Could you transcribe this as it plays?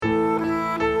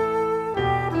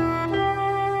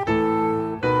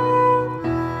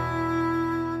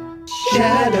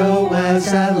shadow was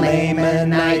a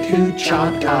Lamanite who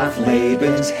chopped off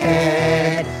Laban's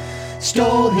head,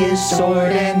 stole his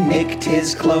sword and nicked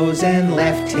his clothes and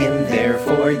left him there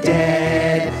for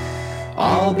dead.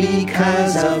 All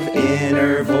because of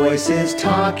inner voices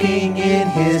talking in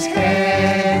his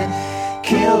head.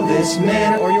 Kill this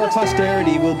man or your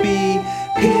posterity will be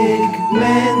pigmented.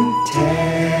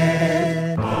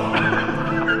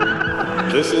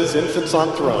 This is Infants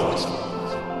on Thrones,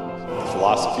 the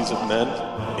philosophies of men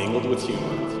mingled with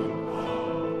humor.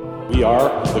 We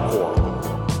are the core.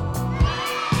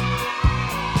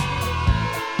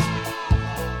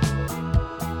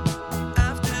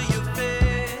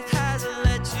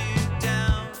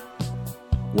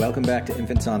 Welcome back to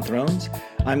Infants on Thrones.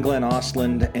 I'm Glenn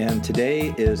Ostland, and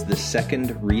today is the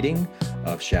second reading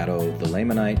of Shadow the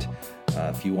Lamanite.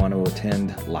 If you want to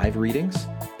attend live readings,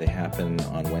 they happen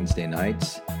on Wednesday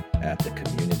nights at the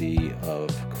Community of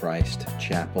Christ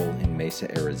Chapel in Mesa,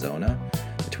 Arizona,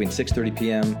 between 6:30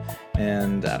 p.m.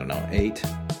 and, 8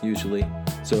 usually.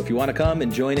 So if you want to come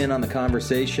and join in on the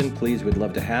conversation, please, we'd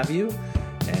love to have you.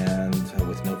 And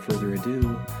with no further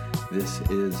ado, this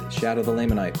is Shadow the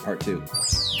Lamanite, Part 2.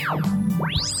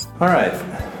 All right.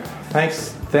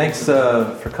 Thanks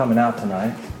for coming out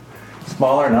tonight.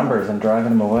 Smaller numbers and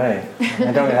driving them away.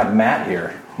 I don't even have Matt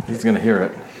here. He's going to hear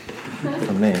it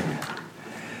from me.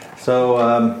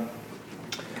 So,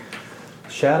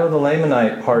 Shadow the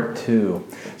Lamanite, Part 2.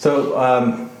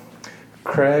 So,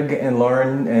 Craig and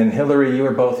Lauren and Hillary, you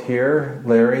were both here.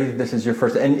 Larry, this is your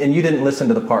first... And you didn't listen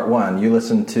to the Part 1. You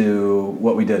listened to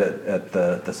what we did at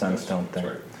the Sunstone thing.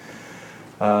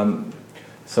 Right.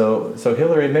 So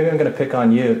Hillary, maybe I'm going to pick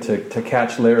on you to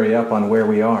catch Larry up on where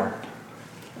we are.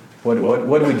 What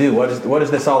do we do? What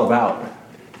is this all about?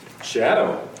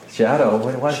 Shadow.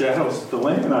 What? Shadow's the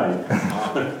Lamanite.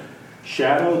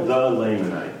 Shadow the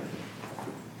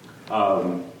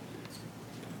Lamanite.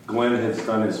 Glenn has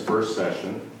done his first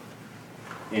session,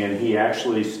 and he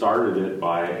actually started it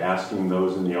by asking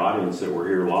those in the audience that were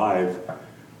here live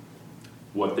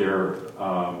what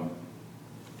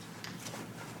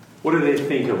do they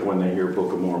think of when they hear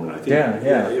Book of Mormon? I think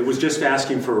it was just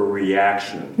asking for a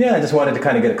reaction. Yeah, I just wanted to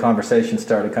kind of get a conversation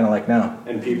started, kind of like now.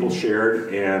 And people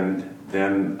shared, and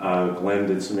then Glenn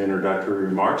did some introductory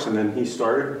remarks, and then he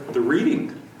started the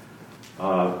reading.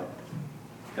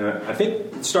 And I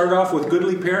think it started off with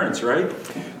goodly parents, right?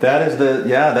 That's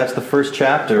the first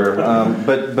chapter.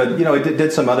 But it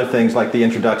did some other things like the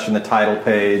introduction, the title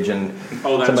page, and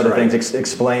some other things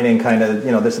explaining kind of,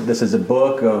 this is a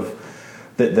book of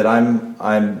that I'm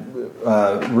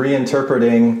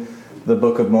reinterpreting the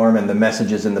Book of Mormon, the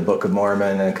messages in the Book of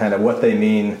Mormon, and kind of what they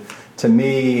mean to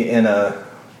me in a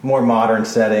more modern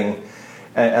setting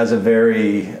as a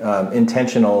very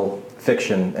intentional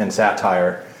fiction and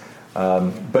satire.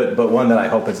 But one that I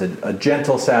hope is a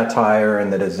gentle satire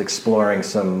and that is exploring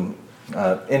some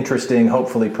interesting,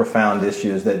 hopefully profound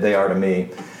issues that they are to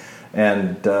me,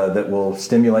 and that will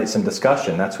stimulate some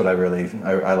discussion. That's what I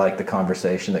like the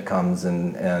conversation that comes,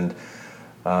 and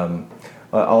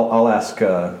I'll ask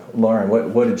Lauren,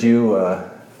 what did you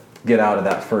get out of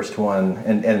that first one?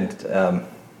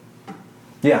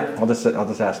 I'll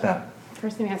just ask that.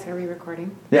 First thing I ask, are we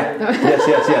recording? Yeah.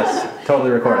 Yes.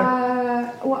 Totally recording.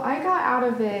 Well, I got out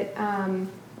of it, trying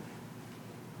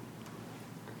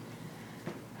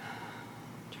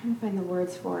to find the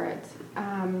words for it.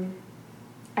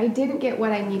 I didn't get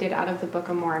what I needed out of the Book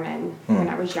of Mormon when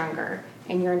I was younger.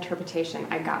 In your interpretation,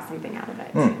 I got something out of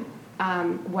it.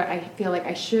 What I feel like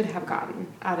I should have gotten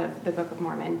out of the Book of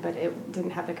Mormon, but it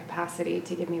didn't have the capacity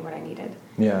to give me what I needed.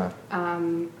 Yeah.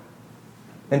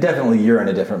 And definitely you're in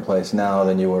a different place now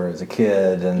than you were as a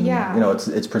kid, and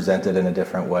it's presented in a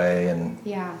different way. And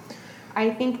yeah, I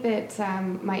think that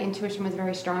my intuition was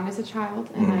very strong as a child,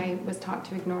 and I was taught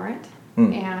to ignore it.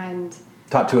 And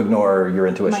taught to ignore your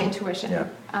intuition. My intuition. Yeah.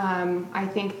 I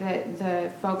think that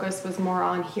the focus was more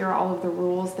on here are all of the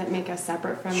rules that make us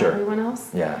separate from everyone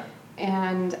else. Yeah.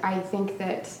 And I think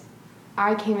that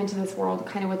I came into this world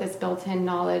kind of with this built-in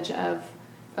knowledge of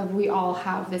we all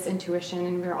have this intuition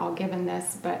and we're all given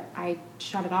this, but I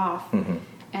shut it off.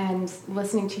 And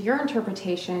listening to your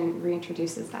interpretation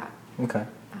reintroduces that. Okay.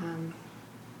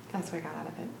 That's what I got out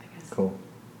of it, I guess. Cool.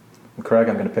 Well, Craig,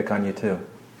 I'm going to pick on you too.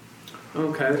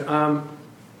 Okay.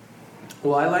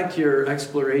 Well, I liked your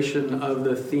exploration of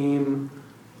the theme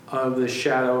of the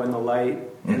shadow and the light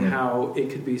and how it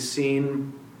could be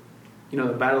seen, the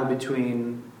battle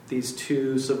between these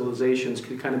two civilizations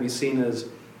could kind of be seen as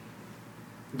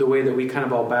the way that we kind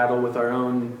of all battle with our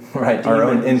own our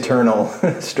own internal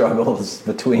struggles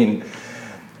between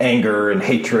anger and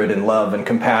hatred and love and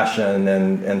compassion,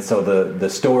 and so the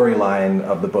storyline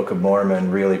of the Book of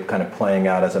Mormon really kind of playing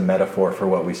out as a metaphor for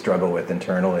what we struggle with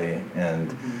internally,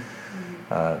 and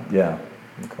yeah,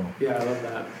 cool. Yeah, I love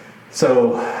that.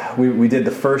 So we did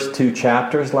the first 2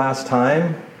 chapters last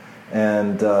time,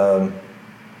 and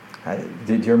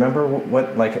do you remember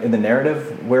what, like, in the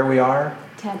narrative where we are?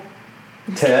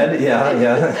 Ted, yeah.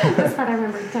 That's what I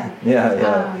remember, Ted.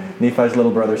 Yeah. Nephi's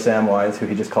little brother Samwise, who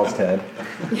he just calls Ted.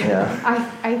 Yeah.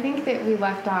 I think that we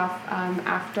left off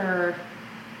after,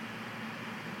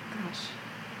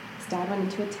 his dad went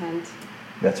into a tent.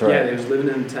 That's right. Yeah, he was living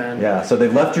in a tent. Yeah, so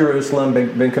they've left Jerusalem,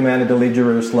 been commanded to leave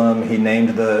Jerusalem. He named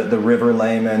the river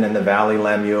Laman and the valley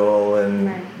Lemuel, and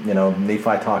right.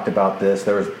 Nephi talked about this.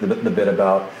 There was the bit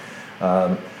about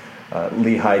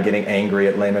Lehi getting angry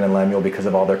at Laman and Lemuel because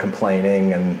of all their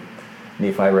complaining, and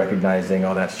Nephi recognizing,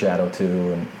 oh, that's shadow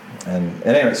too. And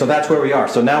anyway, so that's where we are.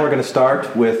 So now we're going to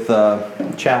start with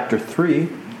chapter 3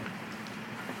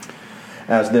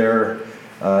 as they're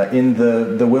in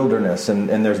the wilderness,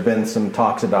 and there's been some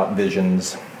talks about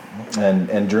visions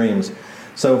and dreams.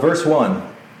 So verse 1,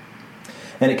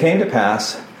 and it came to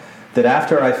pass that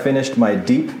after I finished my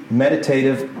deep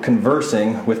meditative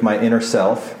conversing with my inner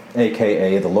self,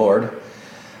 a.k.a. the Lord,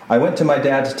 I went to my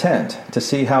dad's tent to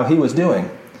see how he was doing,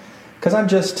 because I'm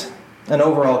just an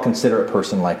overall considerate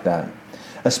person like that,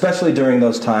 especially during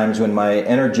those times when my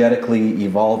energetically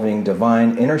evolving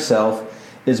divine inner self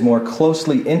is more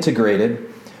closely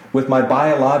integrated with my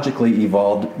biologically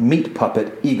evolved meat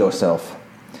puppet ego self.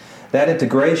 That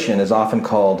integration is often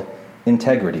called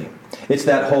integrity. It's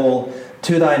that whole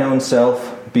to thine own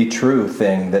self be true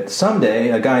thing that someday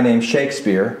a guy named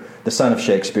Shakespeare, the son of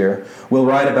Shakespeare, will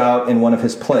write about in one of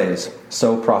his plays,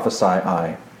 So Prophesy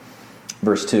I.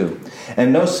 Verse 2,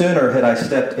 and no sooner had I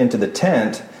stepped into the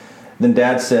tent than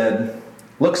Dad said,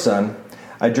 look, son,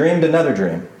 I dreamed another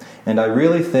dream, and I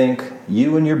really think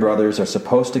you and your brothers are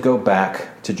supposed to go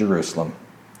back to Jerusalem.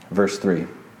 Verse 3,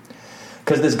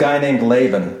 because this guy named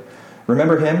Laban,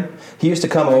 remember him? He used to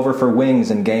come over for wings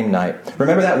and game night.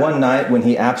 Remember that one night when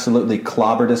he absolutely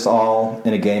clobbered us all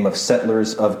in a game of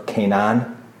Settlers of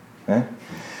Canaan?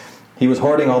 He was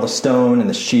hoarding all the stone and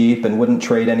the sheep and wouldn't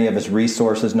trade any of his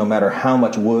resources no matter how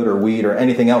much wood or wheat or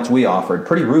anything else we offered.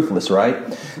 Pretty ruthless, right?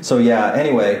 So yeah,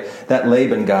 anyway, that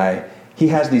Laban guy, he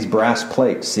has these brass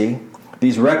plates, see?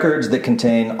 These records that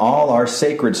contain all our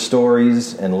sacred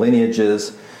stories and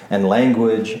lineages and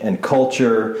language and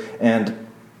culture and...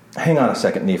 Hang on a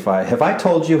second, Nephi. Have I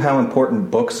told you how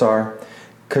important books are?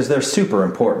 Because they're super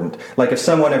important. Like if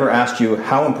someone ever asked you,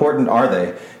 how important are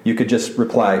they? You could just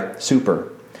reply,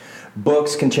 super.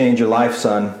 Books can change your life,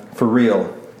 son, for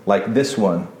real. Like this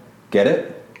one. Get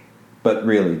it? But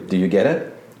really, do you get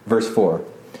it? Verse 4.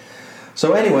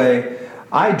 So anyway,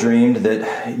 I dreamed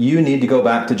that you need to go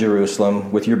back to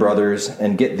Jerusalem with your brothers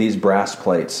and get these brass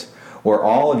plates, or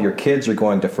all of your kids are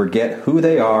going to forget who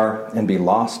they are and be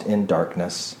lost in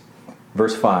darkness.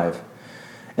 Verse 5.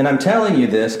 And I'm telling you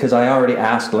this because I already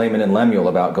asked Laman and Lemuel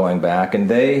about going back, and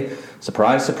they,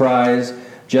 surprise, surprise,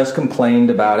 just complained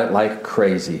about it like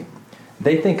crazy.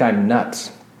 They think I'm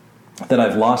nuts, that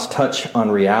I've lost touch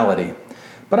on reality.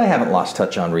 But I haven't lost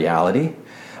touch on reality.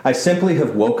 I simply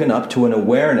have woken up to an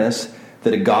awareness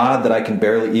that a God that I can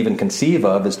barely even conceive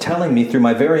of is telling me through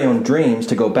my very own dreams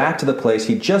to go back to the place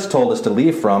he just told us to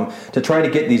leave from to try to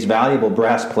get these valuable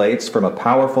brass plates from a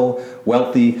powerful,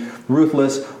 wealthy,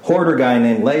 ruthless hoarder guy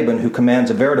named Laban who commands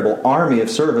a veritable army of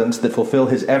servants that fulfill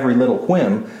his every little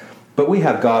whim. But we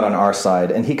have God on our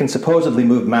side, and he can supposedly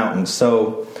move mountains,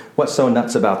 so what's so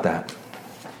nuts about that?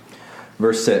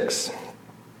 Verse 6.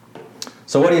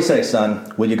 So what do you say,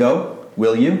 son? Will you go?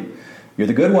 Will you? You're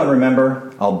the good one,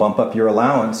 remember. I'll bump up your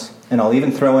allowance, and I'll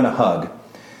even throw in a hug.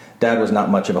 Dad was not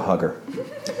much of a hugger.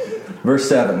 Verse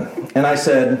 7. And I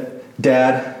said,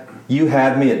 Dad, you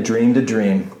had me at dream to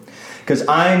dream, because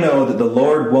I know that the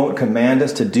Lord won't command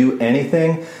us to do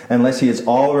anything unless he has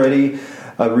already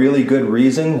a really good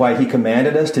reason why he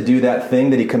commanded us to do that thing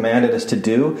that he commanded us to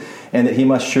do, and that he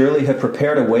must surely have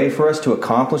prepared a way for us to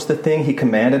accomplish the thing he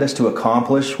commanded us to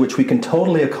accomplish, which we can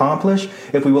totally accomplish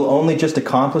if we will only just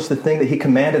accomplish the thing that he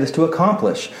commanded us to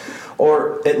accomplish.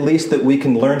 Or at least that we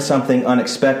can learn something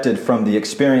unexpected from the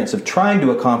experience of trying to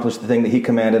accomplish the thing that he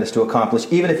commanded us to accomplish,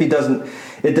 even if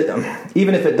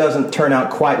it doesn't turn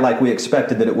out quite like we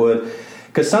expected that it would.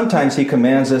 Because sometimes he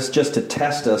commands us just to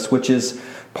test us, which is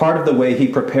part of the way he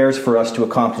prepares for us to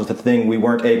accomplish the thing we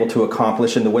weren't able to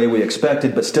accomplish in the way we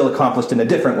expected, but still accomplished in a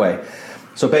different way.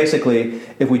 So basically,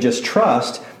 if we just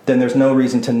trust, then there's no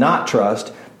reason to not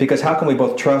trust, because how can we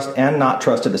both trust and not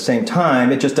trust at the same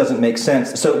time? It just doesn't make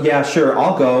sense. So yeah, sure,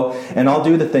 I'll go and I'll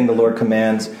do the thing the Lord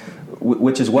commands,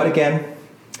 which is what again?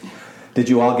 Did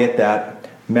you all get that?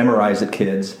 Memorize it,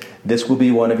 kids. This will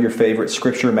be one of your favorite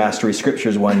scripture mastery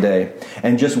scriptures one day.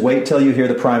 And just wait till you hear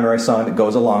the primary song that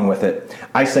goes along with it.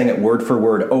 I sang it word for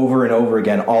word over and over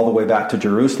again all the way back to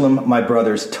Jerusalem. My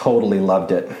brothers totally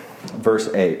loved it. Verse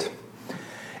 8.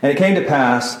 And it came to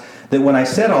pass that when I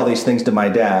said all these things to my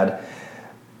dad,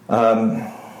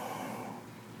 and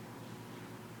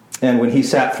when he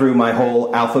sat through my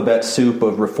whole alphabet soup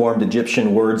of reformed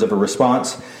Egyptian words of a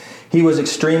response, he was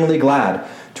extremely glad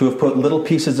to have put little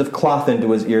pieces of cloth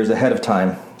into his ears ahead of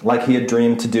time, like he had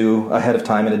dreamed to do ahead of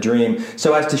time in a dream,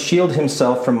 so as to shield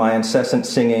himself from my incessant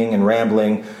singing and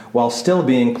rambling, while still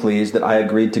being pleased that I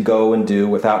agreed to go and do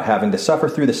without having to suffer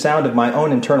through the sound of my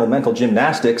own internal mental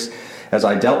gymnastics, as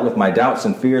I dealt with my doubts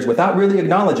and fears without really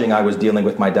acknowledging I was dealing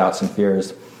with my doubts and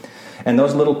fears. And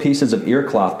those little pieces of ear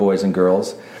cloth, boys and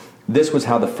girls, this was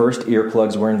how the first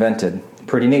earplugs were invented.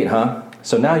 Pretty neat, huh?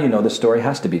 So now you know the story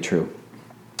has to be true.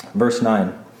 Verse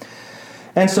 9.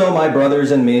 And so my brothers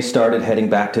and me started heading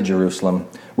back to Jerusalem,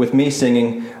 with me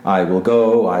singing, I will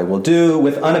go, I will do,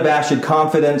 with unabashed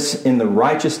confidence in the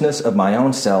righteousness of my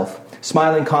own self,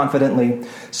 smiling confidently,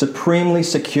 supremely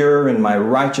secure in my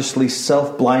righteously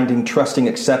self-blinding, trusting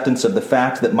acceptance of the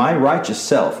fact that my righteous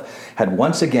self had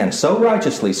once again, so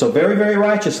righteously, so very, very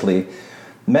righteously,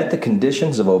 met the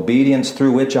conditions of obedience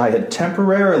through which I had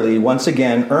temporarily, once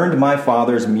again, earned my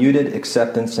Father's muted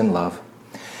acceptance and love.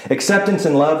 Acceptance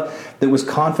and love that was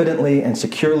confidently and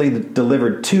securely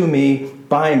delivered to me,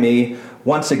 by me,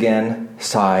 once again,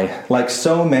 sigh, like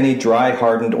so many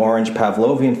dry-hardened orange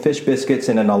Pavlovian fish biscuits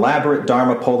in an elaborate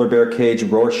Dharma polar bear cage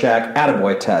Rorschach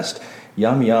attaboy test.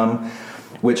 Yum, yum.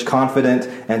 Which confident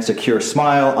and secure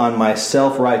smile on my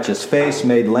self-righteous face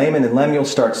made Laman and Lemuel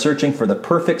start searching for the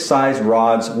perfect-sized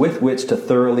rods with which to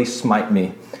thoroughly smite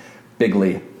me.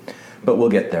 Bigly. But we'll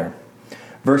get there.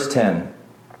 Verse 10.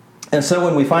 And so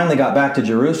when we finally got back to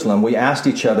Jerusalem, we asked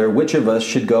each other which of us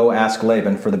should go ask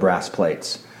Laban for the brass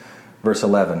plates. Verse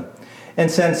 11. And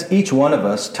since each one of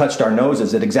us touched our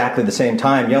noses at exactly the same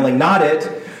time, yelling, "Not it!"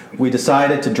 we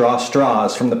decided to draw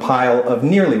straws from the pile of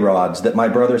nearly rods that my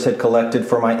brothers had collected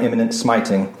for my imminent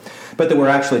smiting, but that were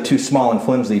actually too small and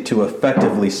flimsy to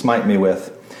effectively smite me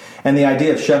with. And the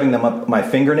idea of shoving them up my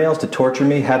fingernails to torture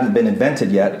me hadn't been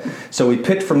invented yet, so we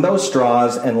picked from those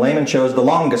straws, and Laman chose the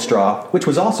longest straw, which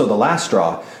was also the last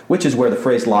straw, which is where the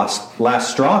phrase last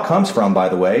straw comes from, by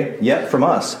the way, yet from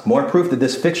us. More proof that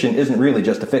this fiction isn't really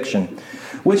just a fiction.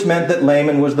 Which meant that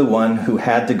Laman was the one who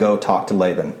had to go talk to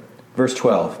Laban. Verse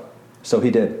 12. So he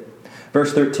did.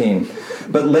 Verse 13.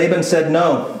 But Laban said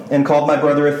no, and called my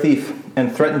brother a thief,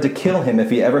 and threatened to kill him if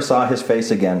he ever saw his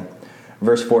face again.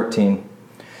 Verse 14.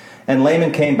 And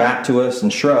Laman came back to us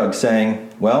and shrugged, saying,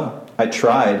 well, I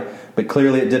tried, but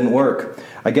clearly it didn't work.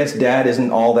 I guess Dad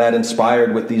isn't all that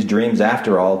inspired with these dreams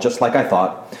after all, just like I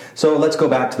thought. So let's go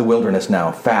back to the wilderness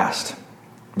now, fast.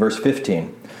 Verse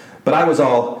 15. But I was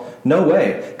all, no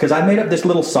way, because I made up this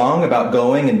little song about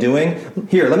going and doing.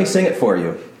 Here, let me sing it for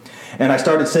you. And I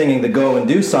started singing the go and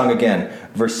do song again,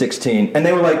 verse 16. And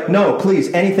they were like, no,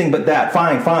 please, anything but that.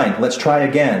 Fine, let's try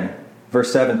again.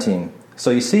 Verse 17. So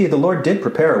you see, the Lord did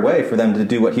prepare a way for them to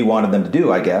do what he wanted them to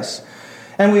do, I guess.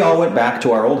 And we all went back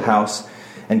to our old house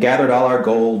and gathered all our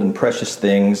gold and precious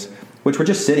things, which were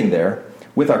just sitting there,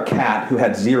 with our cat, who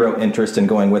had zero interest in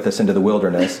going with us into the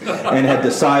wilderness, and had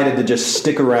decided to just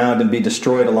stick around and be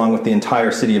destroyed along with the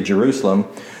entire city of Jerusalem,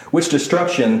 which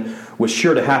destruction was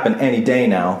sure to happen any day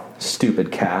now.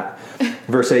 Stupid cat.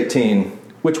 Verse 18,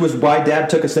 which was why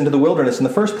Dad took us into the wilderness in the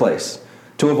first place,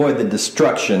 to avoid the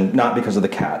destruction, not because of the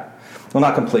cat. Well,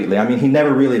 not completely. I mean, he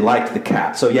never really liked the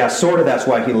cat. So yeah, sort of that's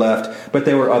why he left, but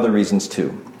there were other reasons too.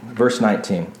 Verse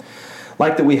 19.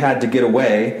 Like that we had to get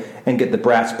away and get the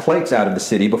brass plates out of the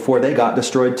city before they got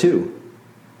destroyed too.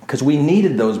 Because we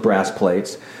needed those brass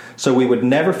plates so we would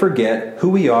never forget who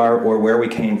we are or where we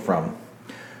came from.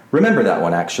 Remember that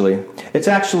one, actually. It's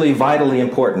actually vitally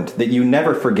important that you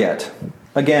never forget.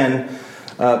 Again,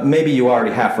 maybe you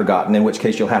already have forgotten, in which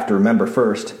case you'll have to remember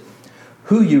first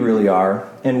who you really are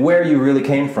and where you really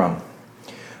came from.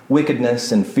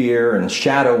 Wickedness and fear and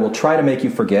shadow will try to make you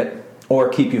forget or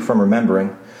keep you from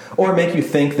remembering or make you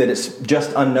think that it's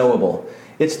just unknowable.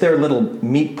 It's their little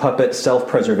meat puppet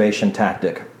self-preservation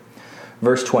tactic.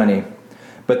 Verse 20,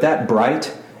 but that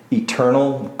bright,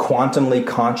 eternal, quantumly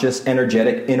conscious,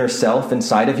 energetic inner self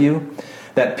inside of you,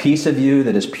 That piece of you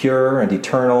that is pure and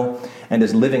eternal and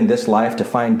is living this life to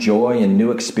find joy in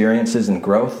new experiences and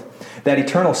growth. That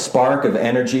eternal spark of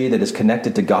energy that is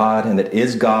connected to God and that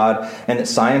is God, and that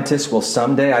scientists will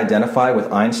someday identify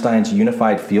with Einstein's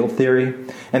unified field theory,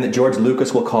 and that George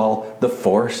Lucas will call the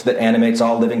force that animates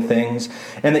all living things,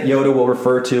 and that Yoda will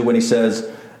refer to when he says,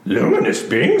 "Luminous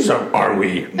beings, are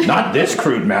we? Not this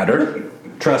crude matter."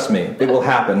 Trust me, it will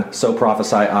happen, so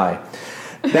prophesy I.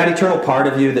 That eternal part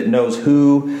of you that knows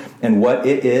who and what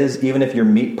it is, even if your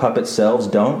meat puppet selves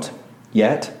don't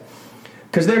yet.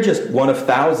 Because they're just one of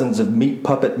thousands of meat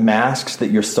puppet masks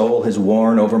that your soul has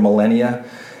worn over millennia.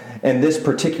 And this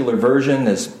particular version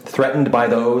is threatened by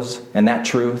those and that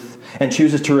truth and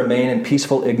chooses to remain in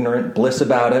peaceful, ignorant bliss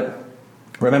about it.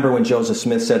 Remember when Joseph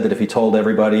Smith said that if he told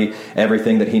everybody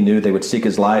everything that he knew, they would seek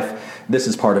his life? This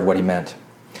is part of what he meant.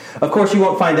 Of course, you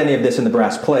won't find any of this in the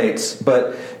brass plates,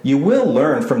 but you will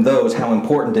learn from those how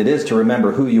important it is to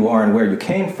remember who you are and where you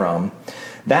came from.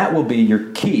 That will be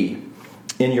your key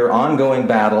in your ongoing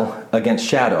battle against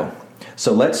shadow.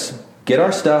 So let's get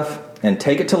our stuff and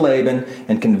take it to Laban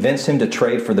and convince him to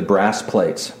trade for the brass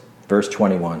plates. Verse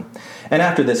 21. And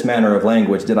after this manner of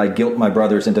language did I guilt my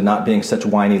brothers into not being such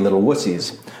whiny little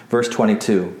wussies. Verse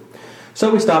 22.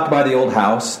 So we stopped by the old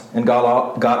house and got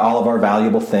all of our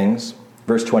valuable things.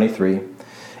 Verse 23,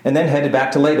 and then headed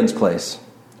back to Laban's place.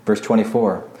 Verse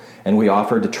 24, and we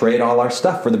offered to trade all our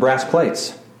stuff for the brass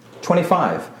plates.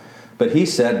 25, but he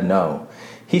said no.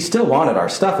 He still wanted our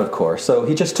stuff, of course, so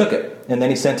he just took it, and then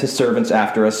he sent his servants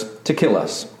after us to kill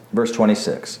us. Verse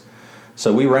 26,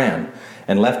 so we ran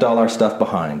and left all our stuff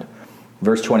behind.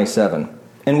 Verse 27,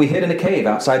 and we hid in a cave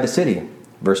outside the city.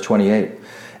 Verse 28,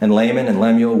 and Laman and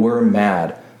Lemuel were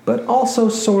mad, but also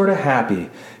sort of happy,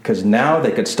 because now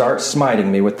they could start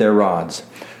smiting me with their rods.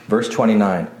 Verse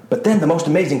 29, but then the most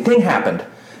amazing thing happened.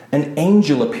 An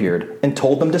angel appeared and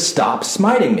told them to stop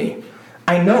smiting me.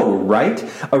 I know, right?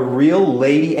 A real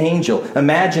lady angel.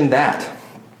 Imagine that.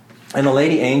 And the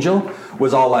lady angel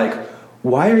was all like,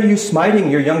 why are you smiting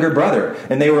your younger brother?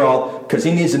 And they were all, because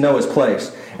he needs to know his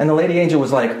place. And the lady angel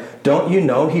was like, don't you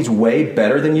know he's way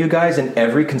better than you guys in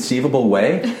every conceivable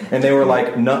way? And they were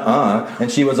like, nuh-uh.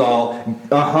 And she was all,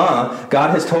 uh-huh.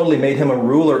 God has totally made him a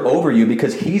ruler over you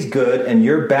because he's good and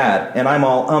you're bad. And I'm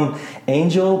all,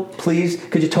 angel, please,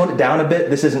 could you tone it down a bit?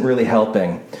 This isn't really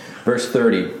helping. Verse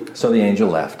 30, so the angel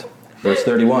left. Verse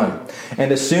 31,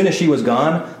 and as soon as she was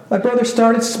gone, my brother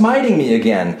started smiting me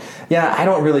again. Yeah, I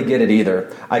don't really get it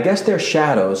either. I guess their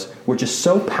shadows were just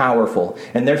so powerful,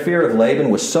 and their fear of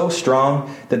Laban was so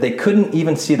strong that they couldn't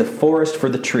even see the forest for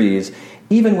the trees,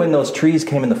 even when those trees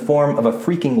came in the form of a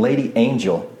freaking lady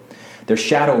angel. Their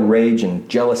shadow rage and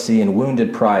jealousy and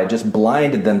wounded pride just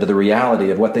blinded them to the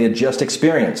reality of what they had just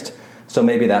experienced. So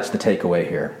maybe that's the takeaway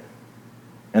here.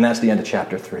 And that's the end of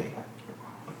chapter 3.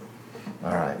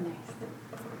 All right.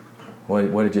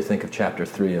 What did you think of chapter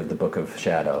 3 of the book of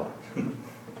Shadow?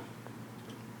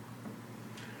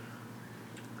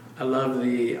 I love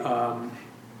the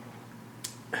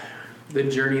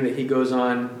journey that he goes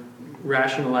on,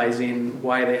 rationalizing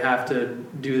why they have to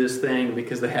do this thing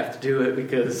because they have to do it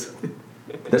because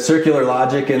the circular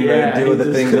logic and do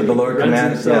the things that the Lord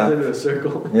commands. Yeah, into a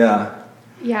circle. Yeah.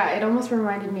 Yeah, it almost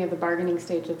reminded me of the bargaining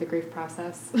stage of the grief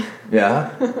process.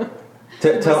 Yeah.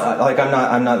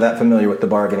 I'm not that familiar with the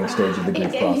bargaining stage of the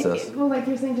grief process. Well, like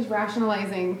you're saying, just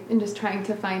rationalizing and just trying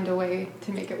to find a way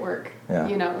to make it work. Yeah.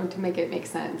 To make it make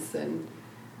sense. And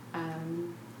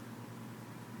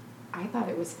I thought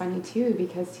it was funny too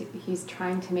because he's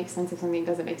trying to make sense of something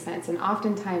that doesn't make sense. And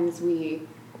oftentimes we,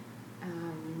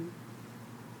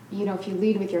 if you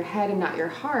lead with your head and not your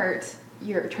heart,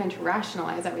 you're trying to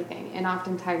rationalize everything. And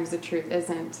oftentimes the truth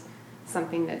isn't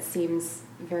something that seems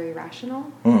very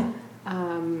rational.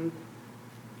 And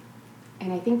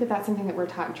I think that that's something that we're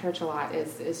taught in church a lot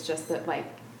is just that like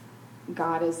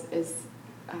God is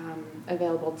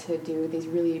available to do these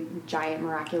really giant,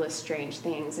 miraculous, strange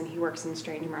things, and he works in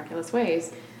strange, miraculous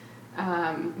ways.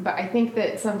 But I think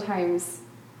that sometimes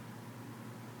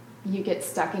you get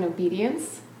stuck in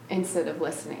obedience instead of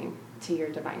listening to your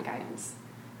divine guidance.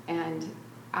 And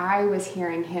I was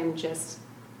hearing him just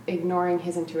ignoring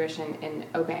his intuition and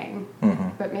obeying.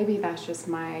 Mm-hmm. But maybe that's just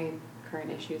my current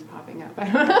issues popping up. I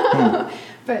don't know.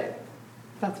 But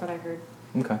that's what I heard.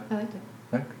 Okay. I liked it.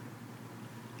 Okay.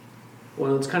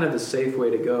 Well, it's kind of the safe way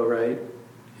to go, right?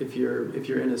 If you're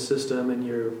in a system and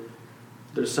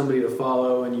there's somebody to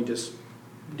follow and you just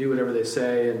do whatever they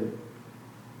say and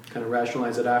kind of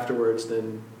rationalize it afterwards,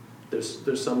 then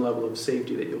there's some level of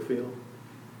safety that you'll feel.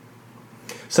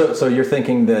 So you're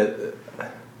thinking that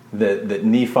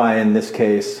Nephi in this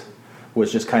case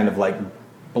was just kind of like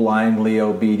blindly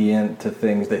obedient to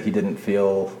things that he didn't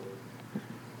feel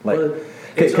like?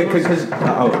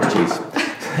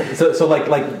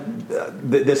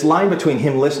 This line between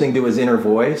him listening to his inner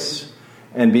voice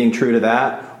and being true to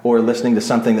that, or listening to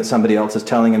something that somebody else is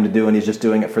telling him to do and he's just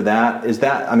doing it for that,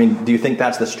 do you think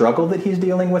that's the struggle that he's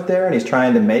dealing with there, and he's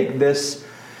trying to make this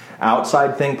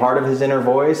outside thing part of his inner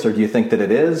voice, or do you think that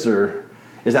it is, or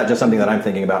is that just something that I'm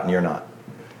thinking about and you're not?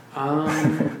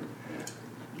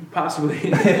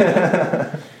 Possibly.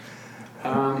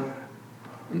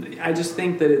 I just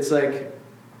think that it's like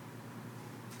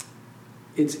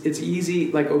it's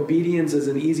easy, like obedience is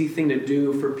an easy thing to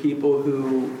do for people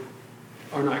who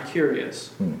are not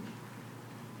curious. Who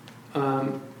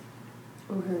are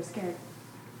scared.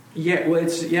 Yeah, well,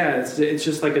 it's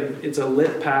just like it's a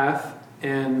lit path,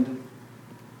 and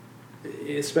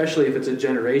especially if it's a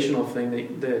generational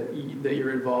thing that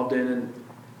you're involved in,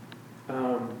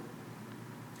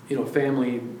 and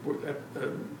family, a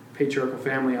patriarchal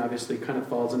family obviously kind of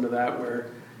falls into that,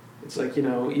 where it's like,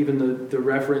 even the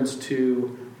reference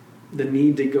to the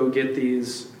need to go get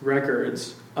these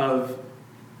records of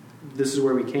this is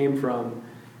where we came from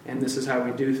and this is how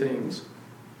we do things.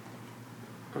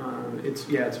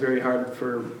 It's very hard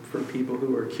for people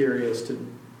who are curious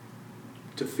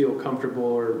to feel comfortable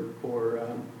or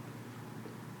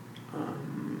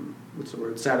what's the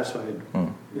word, satisfied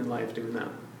in life doing that.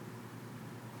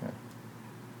 Okay.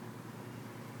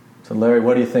 So Larry,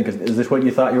 what do you think? Is this what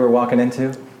you thought you were walking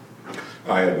into?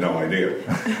 I had no idea.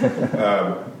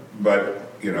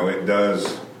 But it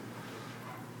does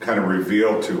kind of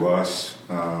reveal to us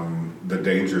the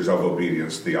dangers of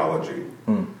obedience theology.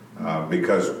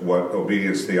 Because what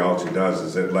obedience theology does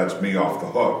is it lets me off the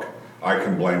hook. I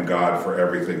can blame God for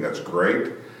everything that's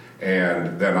great,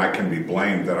 and then I can be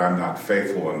blamed that I'm not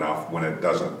faithful enough when it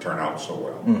doesn't turn out so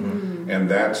well. Mm-hmm. And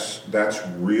that's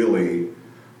really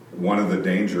one of the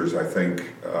dangers, I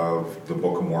think, of the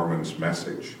Book of Mormon's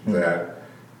message, that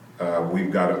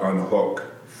we've got to unhook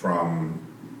from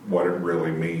what it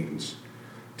really means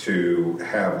to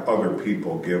have other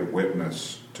people give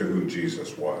witness to who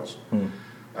Jesus was.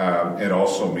 It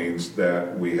also means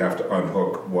that we have to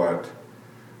unhook what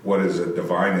is a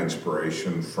divine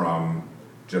inspiration from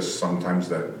just sometimes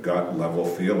that gut level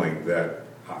feeling that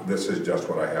this is just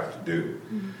what I have to do.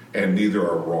 And neither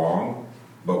are wrong,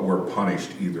 but we're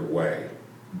punished either way,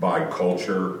 by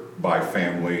culture, by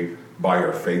family, by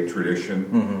our faith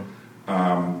tradition.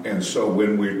 And so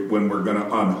when we're going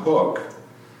to unhook,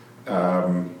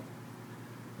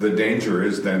 the danger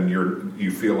is then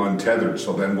you feel untethered,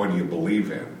 so then what do you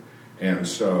believe in? And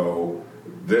so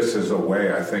this is a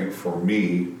way, I think, for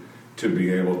me to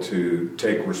be able to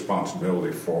take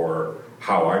responsibility for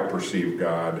how I perceive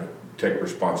God, take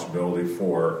responsibility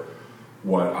for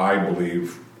what I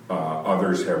believe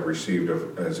others have received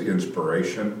as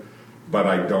inspiration, but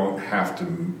I don't have to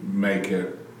make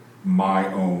it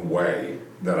my own way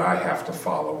that I have to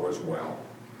follow as well,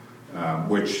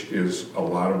 which is a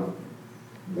lot of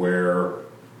where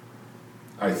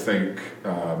I think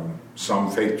some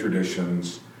faith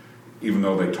traditions, even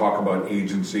though they talk about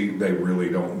agency, they really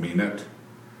don't mean it.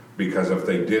 Because if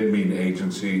they did mean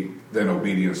agency, then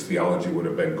obedience theology would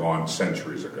have been gone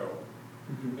centuries ago.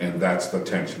 And that's the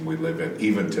tension we live in,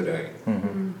 even today.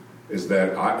 Is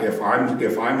that if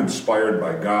I'm inspired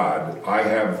by God, I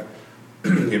have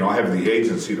I have the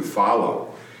agency to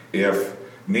follow. If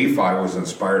Nephi was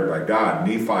inspired by God,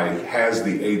 Nephi has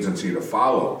the agency to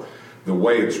follow. The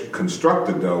way it's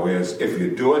constructed, though, is if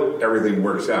you do it, everything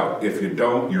works out. If you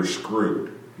don't, you're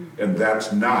screwed. And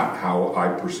that's not how I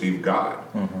perceive God.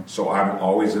 So I'm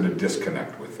always in a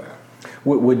disconnect with that.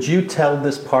 Would you tell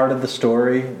this part of the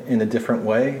story in a different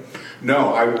way?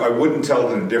 No, I wouldn't tell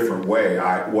it in a different way.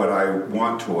 What I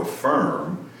want to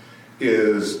affirm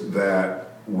is that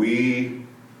we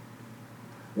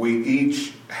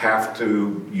each have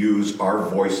to use our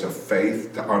voice of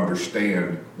faith to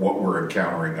understand what we're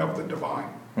encountering of the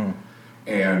divine.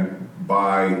 And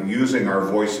by using our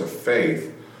voice of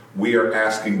faith, we are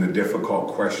asking the difficult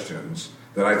questions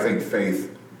that I think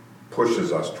faith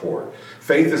pushes us toward.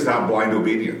 Faith is not blind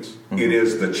obedience. It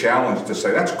is the challenge to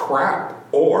say, that's crap,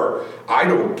 or I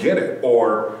don't get it,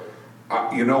 or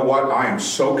you know what, I am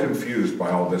so confused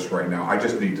by all this right now, I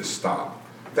just need to stop.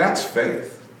 That's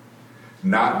faith.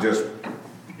 Not just,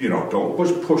 don't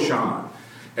push on.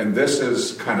 And this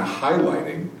is kind of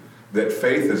highlighting that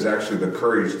faith is actually the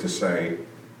courage to say,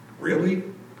 really?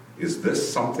 Is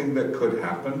this something that could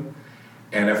happen?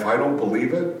 And if I don't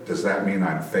believe it, does that mean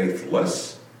I'm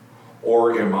faithless?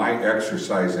 Or am I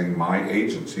exercising my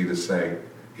agency to say,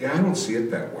 yeah, I don't see it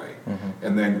that way?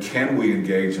 And then can we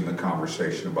engage in the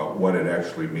conversation about what it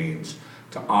actually means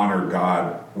to honor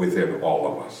God within all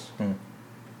of us. Do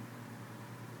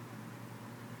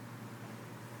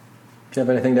you have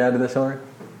anything to add to this, Hillary?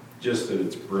 Just that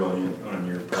it's brilliant on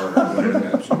your part.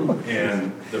 Absolutely.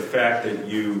 And the fact that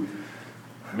you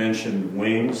mentioned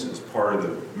wings as part of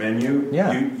the menu.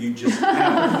 Yeah. You just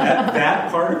have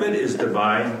that part of it is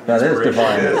divine. That is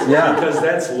divine. Yeah. Because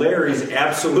that's Larry's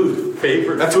absolute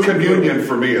favorite. That's food communion movie.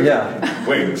 for me. Yeah.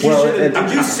 Wings. Well,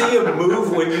 Did you see him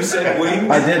move when you said wings?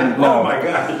 I didn't. No. Oh my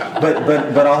God.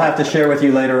 But I'll have to share with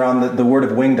you later on the word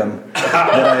of wingdom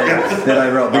that I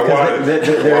wrote,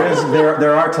 because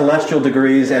there are telestial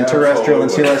degrees and terrestrial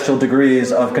and celestial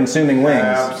degrees of consuming wings.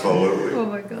 Absolutely. Oh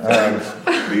my God.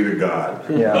 Be to God.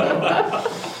 Yeah.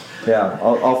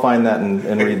 I'll find that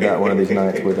and read that one of these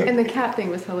nights with it. And the cat thing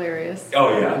was hilarious.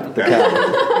 Oh yeah. The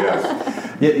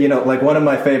cat. Yes. You know, like one of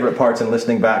my favorite parts in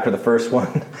listening back to the first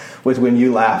one was when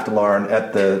you laughed, Lauren,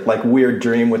 at the like weird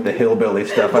dream with the hillbilly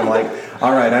stuff. I'm like,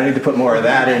 all right, I need to put more of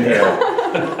that in here.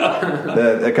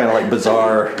 That kind of like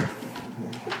bizarre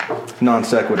non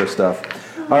sequitur stuff.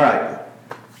 All right,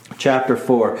 chapter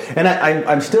 4, and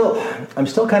I'm still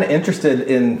kind of interested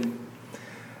in,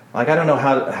 like, I don't know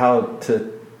how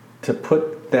to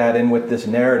put that in with this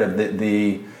narrative,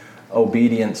 the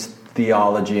obedience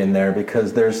theology in there,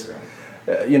 because there's.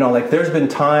 Like there's been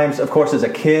times, of course, as a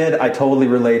kid, I totally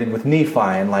related with Nephi,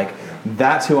 and like,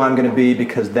 that's who I'm going to be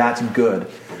because that's good.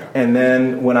 And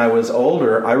then when I was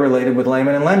older, I related with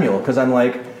Laman and Lemuel, because I'm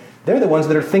like, they're the ones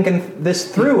that are thinking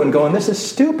this through and going, this is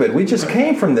stupid. We just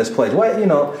came from this place. Why,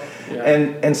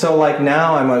 And so like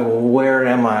now I'm like, well, where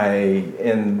am I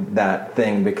in that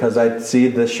thing? Because I see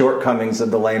the shortcomings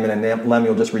of the Laman and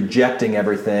Lemuel just rejecting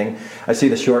everything. I see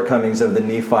the shortcomings of the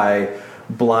Nephi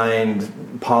blind,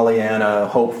 Pollyanna,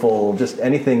 hopeful, just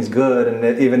anything's good,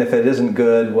 and even if it isn't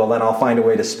good, well, then I'll find a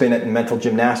way to spin it in mental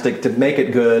gymnastic to make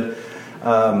it good.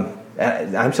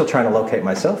 I'm still trying to locate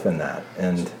myself in that.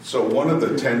 And so one of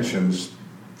the tensions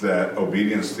that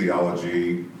obedience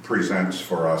theology presents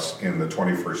for us in the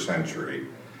 21st century,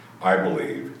 I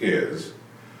believe, is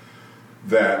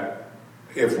that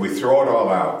if we throw it all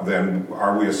out, then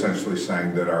are we essentially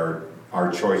saying that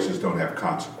our choices don't have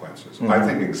consequences? Mm-hmm. I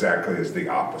think exactly as the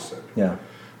opposite. Yeah.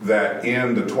 That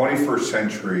in the 21st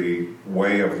century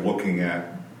way of looking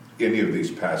at any of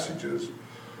these passages,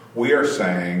 we are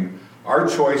saying our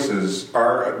choices,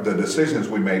 the decisions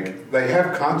we make, they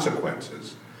have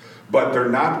consequences, but they're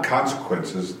not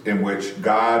consequences in which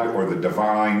God or the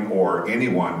divine or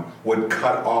anyone would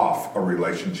cut off a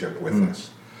relationship with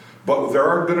us. But there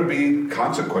are going to be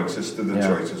consequences to the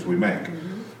choices we make.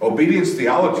 Obedience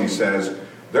theology says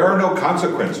there are no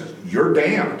consequences. You're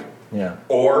damned.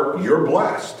 Or you're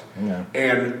blessed.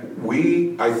 And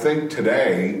we, I think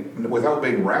today, without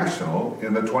being rational,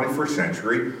 in the 21st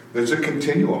century, there's a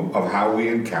continuum of how we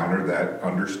encounter that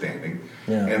understanding.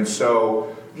 And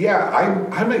so,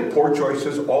 I make poor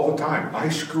choices all the time. I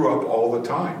screw up all the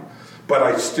time. But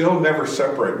I still never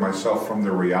separate myself from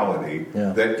the reality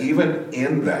that even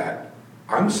in that,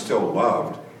 I'm still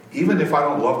loved. Even if I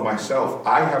don't love myself,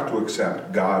 I have to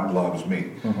accept God loves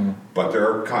me. But there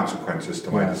are consequences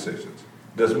to my decisions.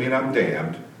 Doesn't mean I'm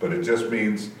damned, but it just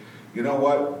means, you know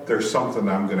what? There's something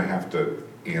I'm going to have to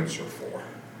answer for.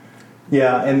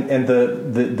 Yeah, and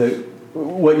the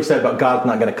what you said about God's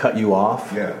not going to cut you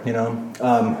off.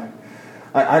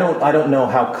 I don't know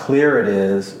how clear it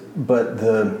is, but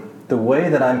the way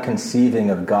that I'm conceiving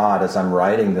of God as I'm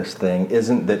writing this thing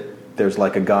isn't that there's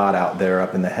like a God out there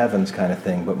up in the heavens kind of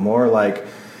thing, but more like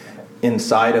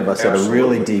inside of us at a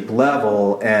really deep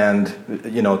level, and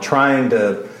trying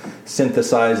to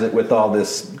synthesize it with all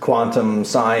this quantum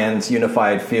science,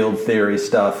 unified field theory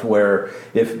stuff, where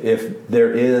if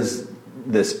there is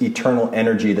this eternal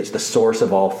energy that's the source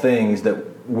of all things, that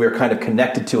we're kind of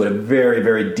connected to at a very,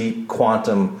 very deep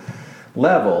quantum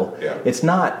level. It's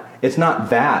not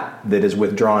that is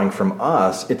withdrawing from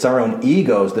us. It's our own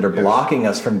egos that are blocking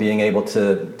us from being able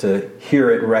to hear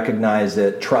it, recognize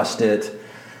it, trust it.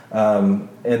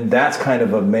 And that's kind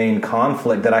of a main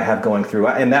conflict that I have going through.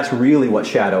 And that's really what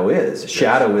shadow is.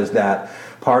 Shadow is that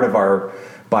part of our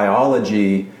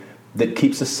biology that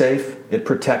keeps us safe. It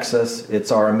protects us.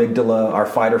 It's our amygdala, our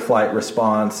fight or flight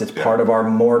response. It's part of our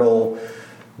mortal,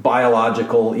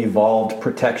 biological, evolved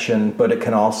protection. But it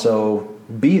can also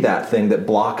be that thing that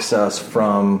blocks us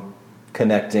from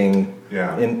connecting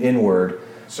inward.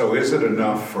 So is it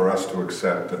enough for us to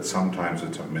accept that sometimes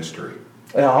it's a mystery?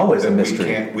 Always a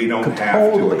mystery. We don't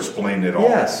have to explain it all.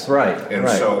 Yes, right. And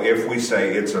so if we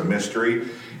say it's a mystery,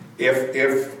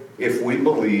 if we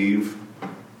believe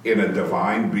in a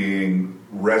divine being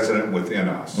resident within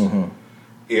us,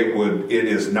 it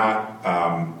is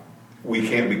not we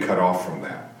can't be cut off from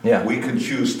that. Yeah. We can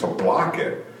choose to block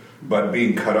it, but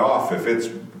being cut off, if it's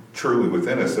truly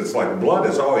within us, it's like blood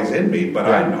is always in me, but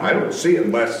I don't see it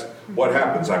unless what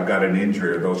happens, I've got an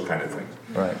injury or those kind of things.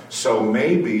 Right. So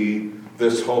maybe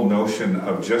this whole notion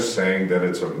of just saying that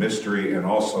it's a mystery, and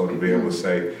also to be able to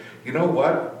say, you know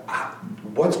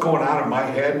what's going on in my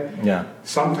head? Yeah.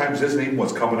 Sometimes isn't even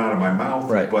what's coming out of my mouth,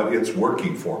 right. but it's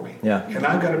working for me. Yeah. And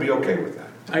I've got to be okay with that.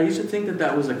 I used to think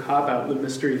that was a cop-out, the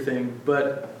mystery thing,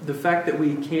 but the fact that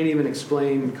we can't even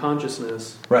explain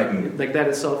consciousness, right, like that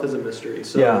itself is a mystery.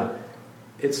 So yeah.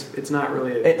 It's not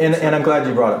really. And I'm glad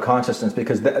you brought up consciousness,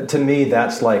 because to me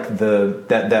that's like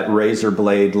that razor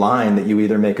blade line that you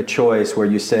either make a choice where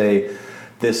you say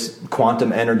this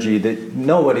quantum energy that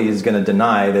nobody is going to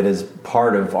deny that is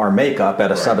part of our makeup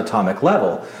at a subatomic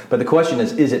level. But the question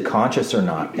is it conscious or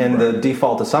not? And the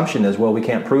default assumption is, well, we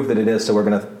can't prove that it is, so we're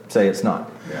going to say it's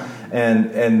not. Yeah.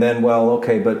 And then, well,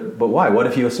 okay, but why? What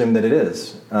if you assume that it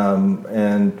is?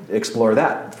 And explore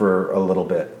that for a little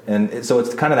bit. And so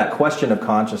it's kind of that question of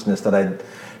consciousness that I'm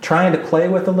trying to play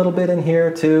with a little bit in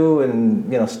here too,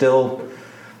 and still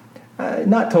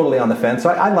not totally on the fence. So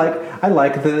I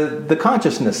like the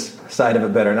consciousness side of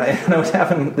it better. And I was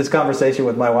having this conversation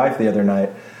with my wife the other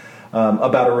night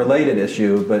about a related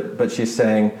issue, but she's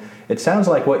saying, it sounds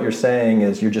like what you're saying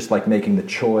is you're just like making the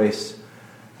choice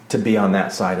to be on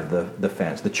that side of the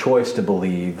fence, the choice to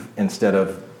believe instead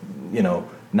of,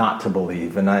 not to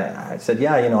believe. And I said,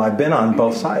 yeah, I've been on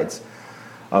both sides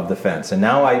of the fence. And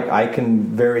now I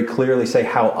can very clearly say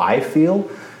how I feel.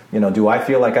 Do I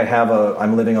feel like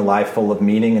I'm living a life full of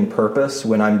meaning and purpose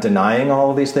when I'm denying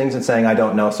all of these things and saying, I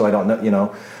don't know, so I don't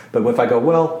know, But if I go,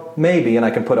 well, maybe, and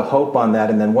I can put a hope on that,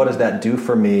 and then what does that do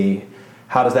for me?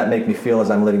 How does that make me feel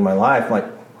as I'm living my life? I'm like,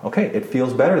 okay, it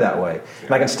feels better that way.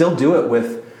 And I can still do it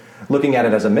with looking at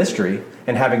it as a mystery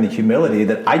and having the humility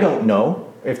that I don't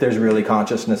know if there's really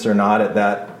consciousness or not at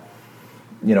that,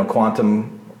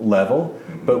 quantum level.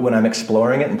 But when I'm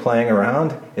exploring it and playing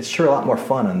around, it's sure a lot more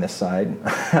fun on this side.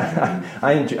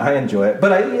 I enjoy it,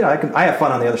 but I have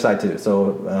fun on the other side too.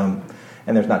 So,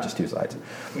 and there's not just two sides.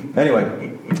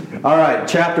 Anyway, all right,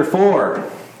 chapter 4.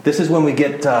 This is when we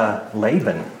get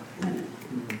Laban.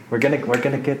 We're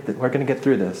gonna get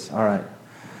through this. All right,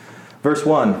 verse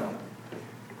 1.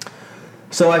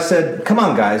 So I said, come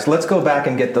on, guys, let's go back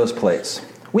and get those plates.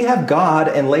 We have God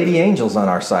and lady angels on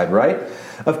our side, right?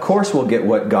 Of course we'll get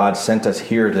what God sent us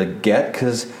here to get,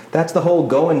 because that's the whole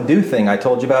go and do thing I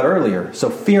told you about earlier. So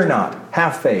fear not,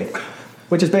 have faith,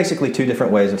 which is basically two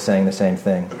different ways of saying the same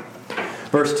thing.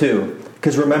 Verse 2,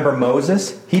 because remember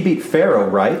Moses? He beat Pharaoh,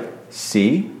 right?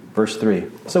 See? Verse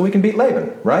 3. So we can beat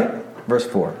Laban, right? Verse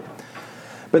 4.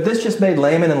 But this just made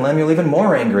Laman and Lemuel even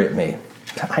more angry at me.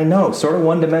 I know, sort of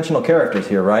one-dimensional characters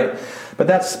here, right? But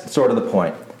that's sort of the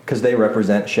point, because they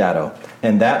represent shadow.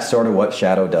 And that's sort of what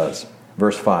shadow does.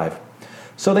 Verse 5.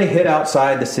 So they hid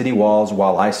outside the city walls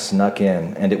while I snuck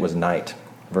in, and it was night.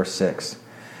 Verse 6.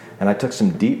 And I took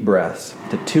some deep breaths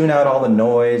to tune out all the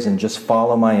noise and just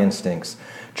follow my instincts,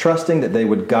 trusting that they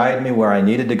would guide me where I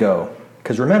needed to go.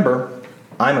 Because remember,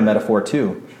 I'm a metaphor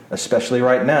too, especially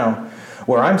right now,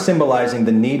 where I'm symbolizing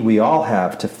the need we all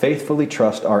have to faithfully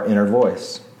trust our inner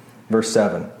voice. Verse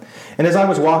 7. And as I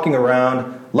was walking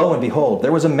around, lo and behold,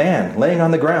 there was a man laying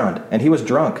on the ground, and he was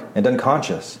drunk and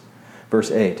unconscious. Verse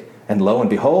 8. And lo and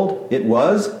behold, it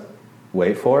was,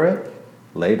 wait for it,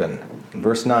 Laban.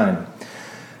 Verse 9.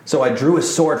 So I drew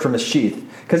his sword from his sheath.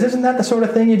 Because isn't that the sort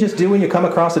of thing you just do when you come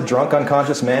across a drunk,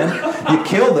 unconscious man? You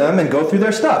kill them and go through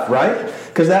their stuff, right?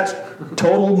 Because that's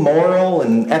total moral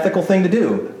and ethical thing to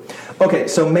do. Okay,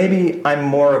 so maybe I'm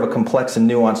more of a complex and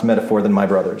nuanced metaphor than my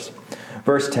brothers.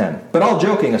 Verse 10. But all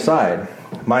joking aside,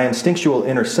 my instinctual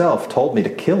inner self told me to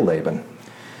kill Laban.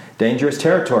 Dangerous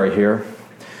territory here.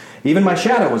 Even my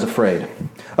shadow was afraid.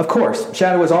 Of course,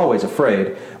 shadow is always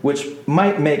afraid, which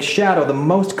might make shadow the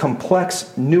most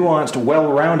complex, nuanced,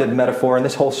 well-rounded metaphor in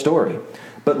this whole story.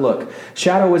 But look,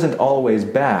 shadow isn't always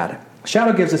bad.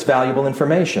 Shadow gives us valuable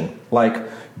information, like,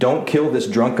 don't kill this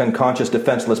drunk, unconscious,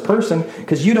 defenseless person,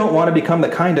 because you don't want to become the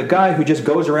kind of guy who just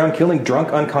goes around killing drunk,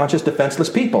 unconscious, defenseless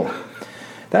people.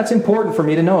 That's important for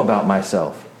me to know about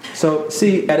myself. So,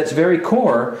 see, at its very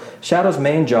core, Shadow's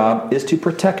main job is to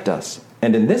protect us.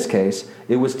 And in this case,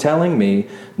 it was telling me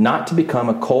not to become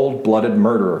a cold-blooded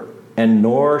murderer. And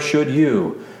nor should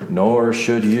you. Nor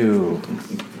should you.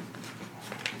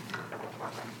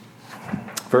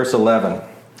 Verse 11.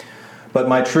 But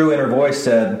my true inner voice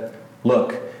said,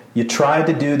 look, you tried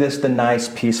to do this the nice,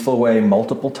 peaceful way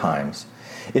multiple times.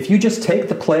 If you just take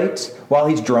the plates while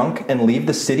he's drunk and leave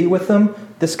the city with them,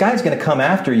 this guy's going to come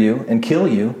after you and kill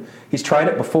you He's tried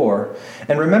it before.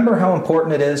 And remember how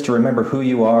important it is to remember who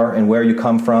you are and where you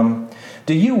come from?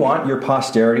 Do you want your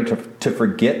posterity to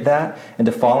forget that and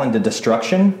to fall into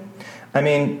destruction? I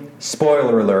mean,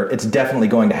 spoiler alert, it's definitely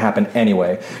going to happen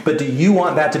anyway. But do you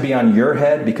want that to be on your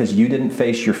head because you didn't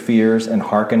face your fears and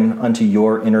hearken unto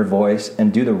your inner voice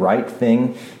and do the right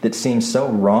thing that seems so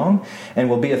wrong and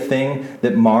will be a thing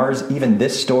that mars even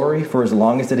this story for as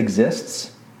long as it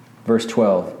exists? Verse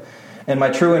 12, and my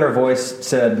true inner voice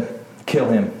said, kill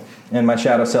him. And my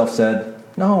shadow self said,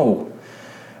 no.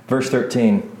 Verse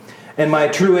 13, and my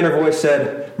true inner voice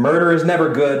said, murder is never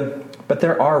good. But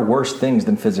there are worse things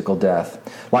than physical death,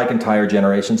 like entire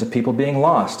generations of people being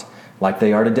lost, like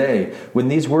they are today, when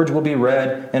these words will be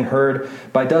read and heard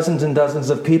by dozens and dozens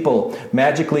of people,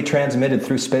 magically transmitted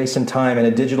through space and time in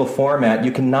a digital format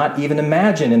you cannot even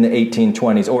imagine in the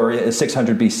 1820s, or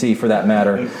 600 BC for that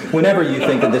matter, whenever you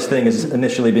think that this thing is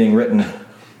initially being written.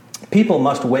 People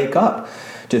must wake up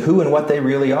to who and what they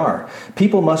really are.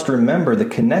 People must remember the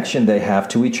connection they have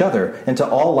to each other and to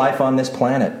all life on this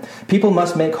planet. People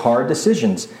must make hard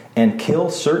decisions and kill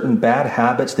certain bad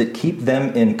habits that keep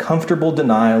them in comfortable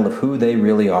denial of who they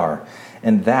really are.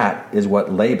 And that is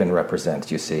what Laban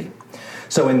represents, you see.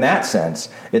 So in that sense,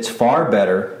 it's far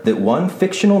better that one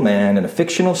fictional man in a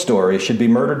fictional story should be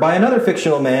murdered by another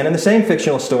fictional man in the same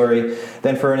fictional story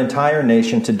than for an entire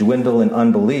nation to dwindle in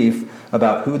unbelief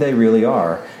about who they really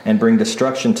are and bring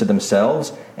destruction to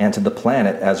themselves and to the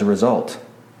planet as a result.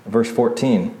 Verse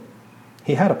 14,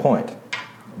 he had a point.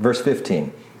 Verse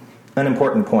 15, an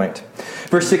important point.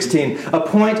 Verse 16, a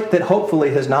point that hopefully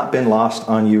has not been lost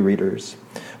on you readers.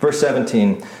 Verse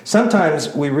 17,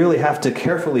 sometimes we really have to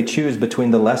carefully choose between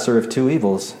the lesser of two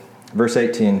evils. Verse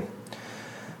 18,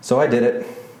 so I did it,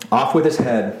 off with his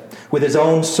head, with his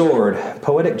own sword,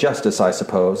 poetic justice, I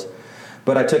suppose.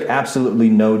 But I took absolutely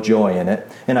no joy in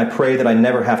it, and I pray that I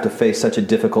never have to face such a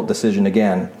difficult decision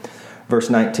again.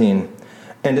 Verse 19,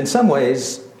 and in some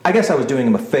ways, I guess I was doing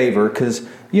him a favor, because,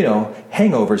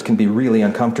 hangovers can be really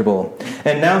uncomfortable.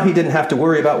 And now he didn't have to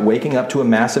worry about waking up to a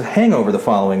massive hangover the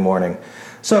following morning.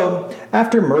 So,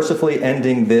 after mercifully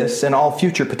ending this and all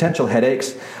future potential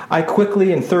headaches, I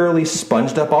quickly and thoroughly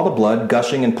sponged up all the blood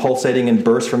gushing and pulsating and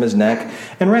burst from his neck,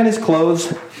 and ran his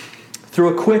clothes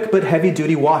through a quick but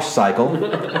heavy-duty wash cycle.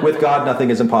 With God,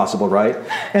 nothing is impossible, right?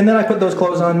 And then I put those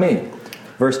clothes on me.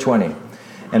 Verse 20,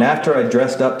 and after I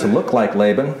dressed up to look like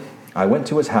Laban, I went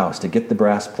to his house to get the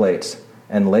brass plates,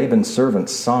 and Laban's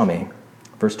servants saw me.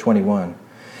 Verse 21,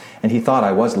 and he thought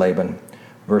I was Laban.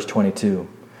 Verse 22,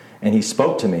 and he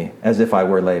spoke to me as if I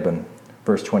were Laban.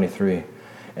 Verse 23,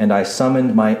 and I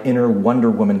summoned my inner Wonder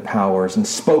Woman powers and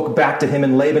spoke back to him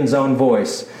in Laban's own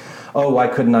voice. Oh, why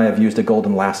couldn't I have used a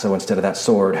golden lasso instead of that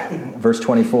sword? Verse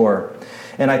 24,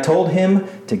 and I told him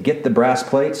to get the brass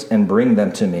plates and bring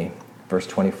them to me. Verse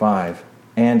 25,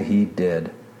 and he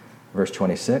did. Verse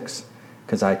 26,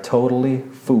 because I totally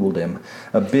fooled him.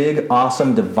 A big,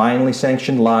 awesome, divinely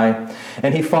sanctioned lie,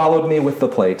 and he followed me with the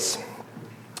plates.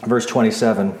 Verse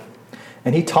 27,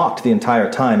 and he talked the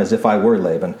entire time as if I were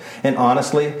Laban. And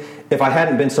honestly, if I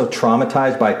hadn't been so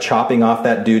traumatized by chopping off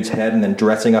that dude's head and then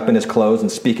dressing up in his clothes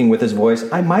and speaking with his voice,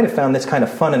 I might have found this kind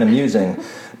of fun and amusing,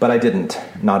 but I didn't.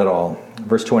 Not at all.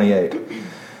 Verse 28,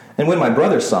 and when my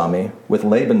brothers saw me, with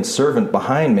Laban's servant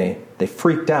behind me, they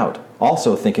freaked out,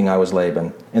 also thinking I was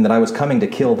Laban, and that I was coming to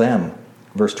kill them.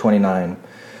 Verse 29,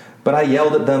 but I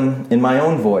yelled at them in my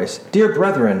own voice, Dear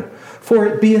brethren, for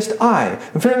it beest I,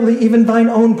 verily even thine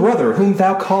own brother, whom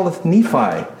thou callest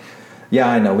Nephi. Yeah,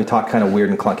 I know, we talked kind of weird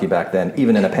and clunky back then,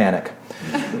 even in a panic.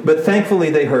 But thankfully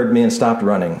they heard me and stopped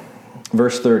running.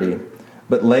 Verse 30,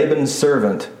 but Laban's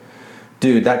servant,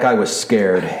 dude, that guy was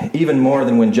scared, even more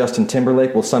than when Justin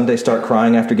Timberlake will someday start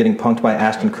crying after getting punked by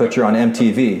Ashton Kutcher on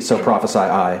MTV, so prophesy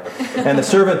I. And the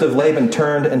servant of Laban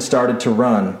turned and started to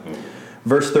run.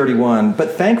 Verse 31,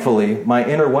 but thankfully my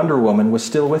inner Wonder Woman was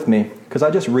still with me, because I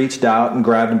just reached out and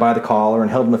grabbed him by the collar and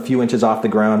held him a few inches off the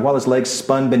ground while his legs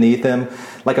spun beneath him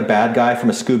like a bad guy from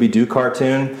a Scooby-Doo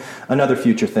cartoon. Another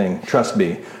future thing, trust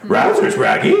me. Rousers,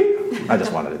 Raggy! I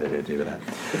just wanted to do that.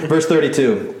 Verse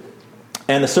 32,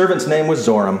 and the servant's name was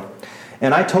Zoram,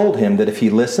 and I told him that if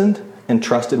he listened and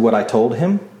trusted what I told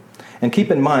him, and keep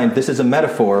in mind, this is a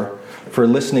metaphor for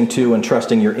listening to and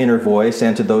trusting your inner voice,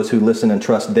 and to those who listen and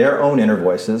trust their own inner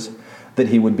voices, that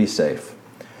he would be safe.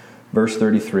 Verse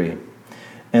 33,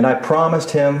 and I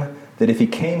promised him that if he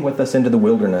came with us into the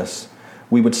wilderness,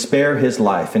 we would spare his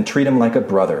life and treat him like a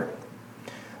brother.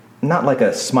 Not like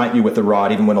a smite you with the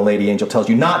rod even when a lady angel tells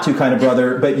you not to kind of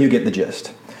brother, but you get the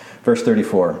gist. Verse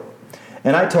 34,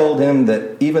 and I told him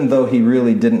that even though he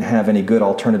really didn't have any good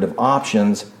alternative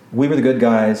options, We were the good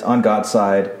guys on God's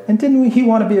side, and didn't he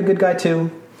want to be a good guy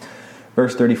too?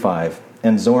 Verse 35,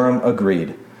 and Zoram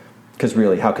agreed. Because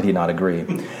really, how could he not agree?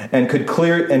 And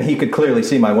he could clearly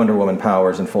see my Wonder Woman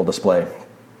powers in full display.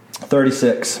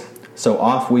 36, so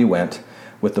off we went,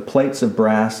 with the plates of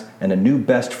brass and a new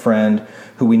best friend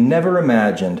who we never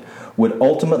imagined would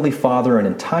ultimately father an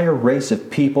entire race of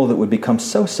people that would become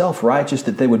so self-righteous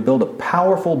that they would build a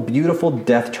powerful, beautiful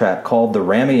death trap called the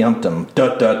Rammy-umptum.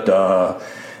 Da-da-da.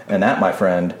 And that, my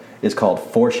friend, is called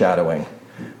foreshadowing.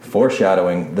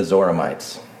 Foreshadowing the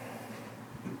Zoramites.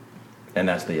 And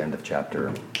that's the end of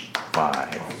chapter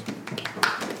 5.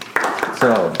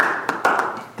 So,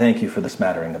 thank you for the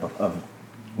smattering of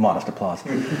modest applause.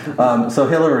 So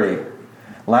Hillary,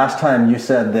 last time you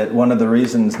said that one of the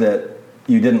reasons that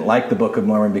you didn't like the Book of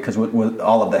Mormon because with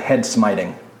all of the head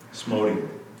smiting. Smoting.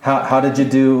 How did you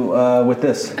do with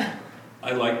this?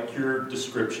 I liked your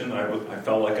description. I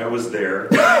felt like I was there.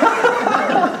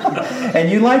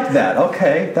 And you liked that.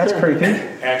 Okay, that's creepy.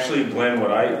 Actually, Glenn,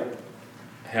 what I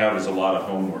have is a lot of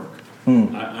homework.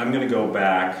 I'm going to go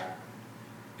back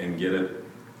and get it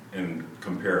and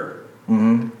compare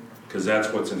it. Because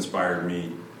that's what's inspired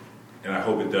me, and I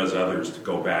hope it does others to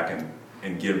go back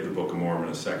and give the Book of Mormon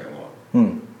a second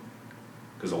look.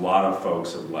 Because a lot of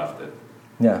folks have left it.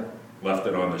 Yeah. Left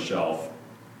it on the shelf.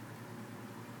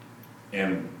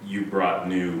 And you brought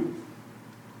new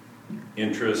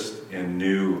interest and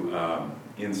new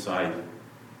insight,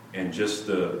 and just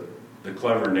the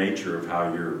clever nature of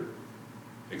how you're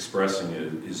expressing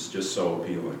it is just so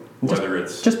appealing. Whether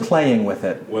it's just playing with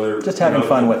it, just having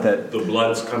fun with it. The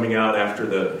blood's coming out after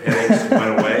the headaches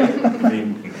went away. I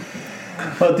mean,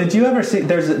 well, did you ever see?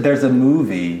 There's a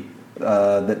movie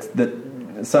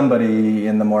that somebody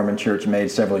in the Mormon Church made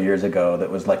several years ago that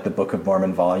was like the Book of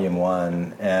Mormon Volume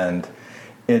 1, and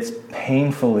it's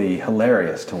painfully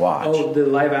hilarious to watch. Oh, the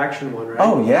live action one, right?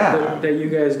 Oh, yeah. That you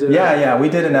guys did. Yeah, we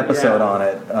did an episode on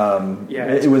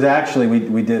it. It was actually,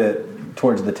 we did it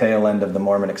towards the tail end of the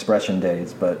Mormon Expression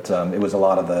days, but it was a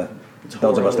lot of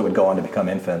those of us that would go on to become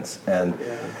infants. And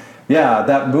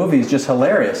that movie's just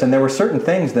hilarious. And there were certain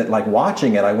things that, like,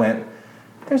 watching it, I went,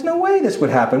 there's no way this would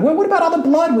happen. What about all the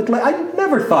blood? I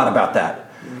never thought about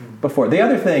that before. The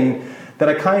other thing that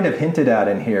I kind of hinted at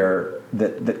in here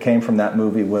that came from that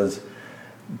movie was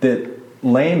that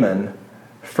Laman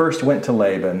first went to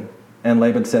Laban, and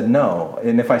Laban said, no,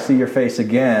 and if I see your face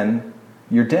again,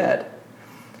 you're dead.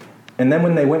 And then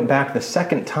when they went back the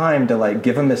second time to, like,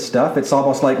 give him his stuff, it's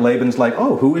almost like Laban's like,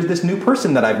 oh, who is this new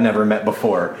person that I've never met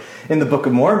before? In the Book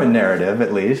of Mormon narrative,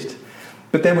 at least.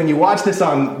 But then when you watch this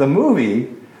on the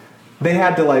movie, they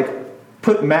had to, like,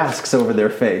 put masks over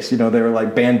their face. You know, they were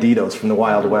like banditos from the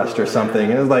Wild West or something.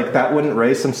 And it was like, that wouldn't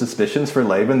raise some suspicions for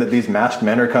Laban that these masked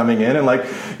men are coming in and, like,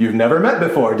 you've never met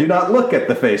before. Do not look at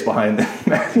the face behind the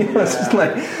mask. You know, it's just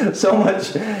like so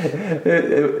much.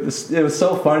 It was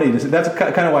so funny. That's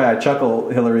kind of why I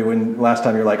chuckle, Hillary, when last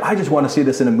time you're like, I just want to see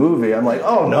this in a movie. I'm like,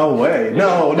 oh, no way.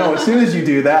 No. As soon as you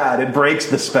do that, it breaks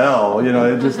the spell. You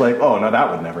know, it's just like, oh, no,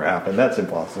 that would never happen. That's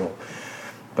impossible.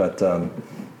 But,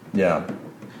 yeah.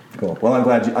 Cool. Well,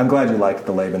 I'm glad you liked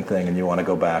the Laban thing and you want to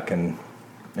go back and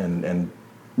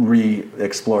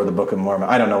re-explore the Book of Mormon.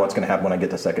 I don't know what's going to happen when I get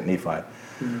to 2nd Nephi,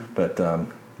 but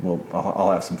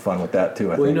I'll have some fun with that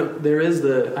too. I think. You know, there is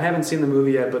I haven't seen the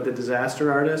movie yet, but the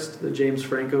Disaster Artist, the James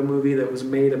Franco movie that was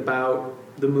made about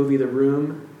the movie The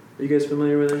Room. Are you guys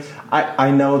familiar with this? I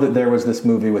know that there was this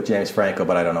movie with James Franco,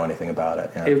 but I don't know anything about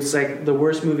it. Yeah. It was like the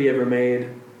worst movie ever made.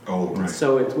 Oh, right.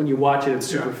 So when you watch it, it's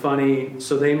super funny.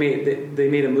 So they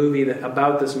made a movie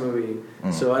about this movie.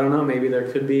 So I don't know. Maybe there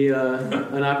could be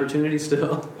an opportunity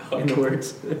still in the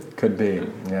works. Could be.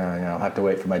 Yeah. I'll have to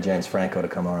wait for my James Franco to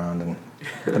come around and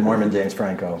the Mormon James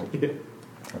Franco.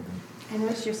 I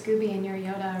noticed your Scooby and your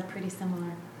Yoda are pretty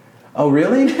similar. Oh,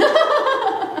 really?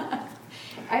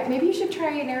 Maybe you should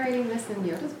try narrating this in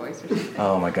Yoda's voice or something.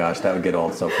 Oh my gosh, that would get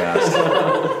old so fast.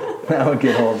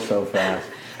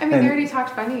 I mean, they already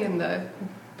talked funny in the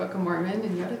Book of Mormon,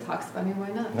 and Yoda talks funny. Why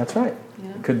not? That's right.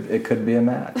 Yeah. It could be a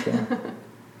match. Yeah.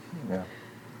 Yeah.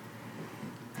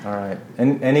 All right.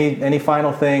 And any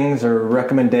final things or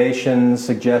recommendations,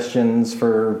 suggestions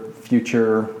for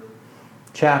future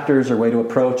chapters or way to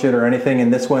approach it, or anything in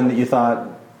this one that you thought,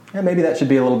 maybe that should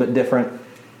be a little bit different?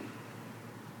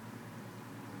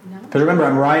 Because remember,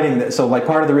 I'm writing this, so like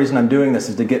part of the reason I'm doing this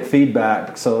is to get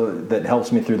feedback, so that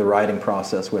helps me through the writing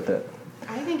process with it.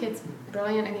 I think it's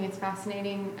brilliant. I think it's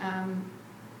fascinating.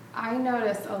 I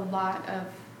notice a lot of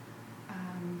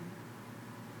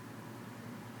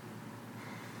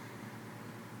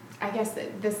I guess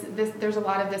there's a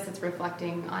lot of this that's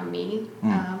reflecting on me.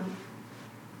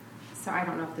 so I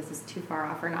don't know if this is too far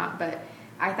off or not, but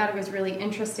I thought it was really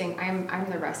interesting. I'm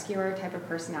the rescuer type of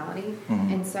personality,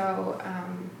 and so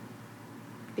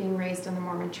being raised in the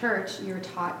Mormon church, you're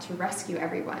taught to rescue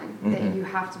everyone, that you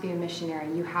have to be a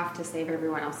missionary, you have to save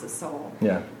everyone else's soul.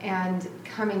 Yeah. And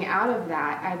coming out of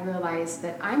that, I realized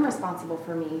that I'm responsible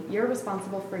for me, you're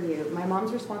responsible for you, my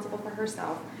mom's responsible for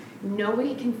herself.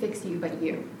 Nobody can fix you but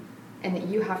you, and that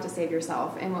you have to save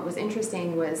yourself. And what was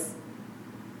interesting was,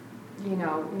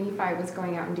 Nephi was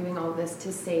going out and doing all this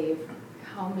to save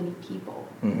how many people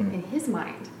in his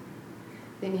mind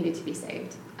that needed to be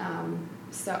saved.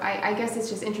 So I guess it's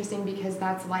just interesting because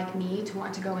that's like me, to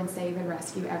want to go and save and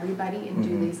rescue everybody and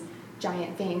do these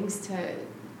giant things to,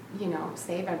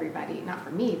 save everybody. Not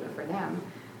for me, but for them.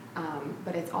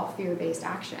 But it's all fear-based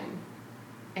action.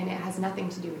 And it has nothing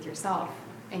to do with yourself.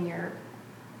 And you're,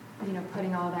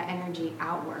 putting all that energy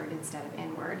outward instead of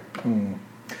inward.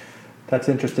 That's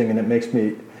interesting, and it makes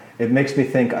me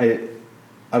think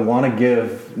I want to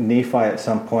give Nephi at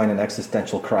some point an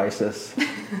existential crisis.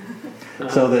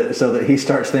 So that he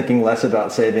starts thinking less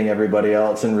about saving everybody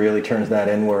else and really turns that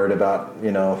inward about,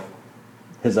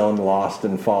 his own lost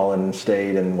and fallen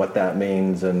state and what that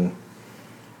means. And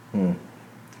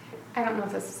I don't know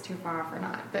if this is too far off or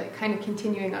not, but kind of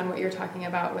continuing on what you're talking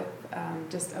about with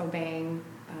just obeying,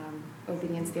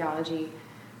 obedience theology.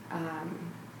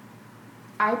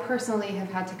 I personally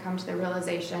have had to come to the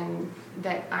realization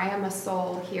that I am a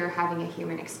soul here having a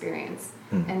human experience.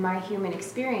 And my human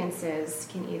experiences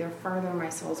can either further my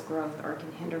soul's growth or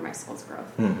can hinder my soul's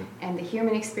growth. And the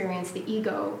human experience, the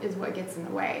ego, is what gets in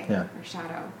the way, or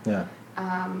shadow. Yeah.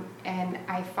 And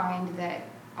I find that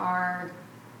our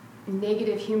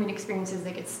negative human experiences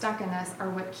that get stuck in us are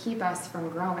what keep us from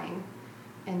growing.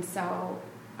 And so,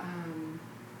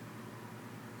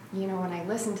 when I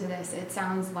listen to this, it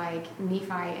sounds like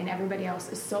Nephi and everybody else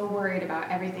is so worried about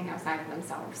everything outside of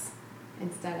themselves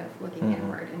instead of looking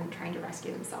inward and trying to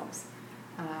rescue themselves.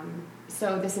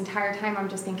 So this entire time I'm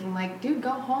just thinking like, dude,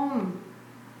 go home.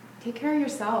 Take care of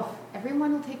yourself.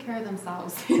 Everyone will take care of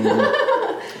themselves.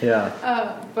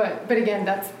 Yeah. But again,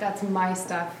 that's my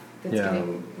stuff that's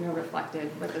getting reflected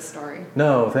with the story.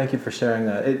 No, thank you for sharing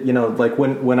that. Like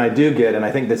when I do get, and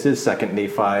I think this is second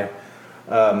Nephi,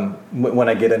 when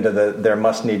I get into there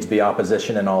must needs be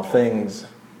opposition in all things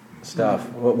stuff,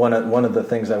 one of the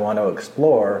things I want to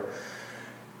explore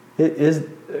is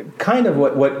kind of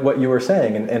what you were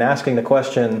saying, and asking the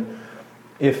question,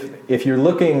 if you're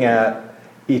looking at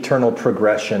eternal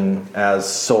progression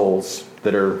as souls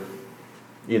that are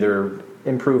either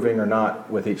improving or not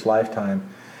with each lifetime,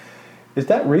 is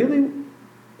that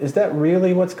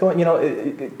really what's going?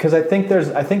 Because I think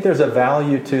there's a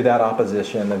value to that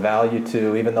opposition, a value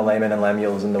to even the Laman and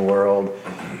Lemuels in the world,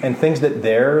 and things that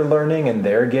they're learning and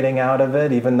they're getting out of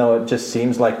it, even though it just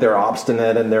seems like they're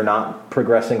obstinate and they're not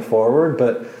progressing forward.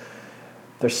 But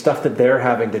there's stuff that they're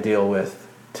having to deal with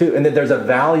too, and that there's a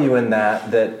value in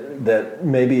that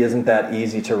maybe isn't that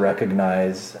easy to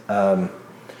recognize.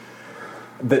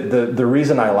 The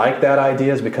reason I like that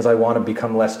idea is because I want to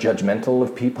become less judgmental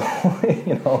of people,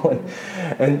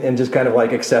 and just kind of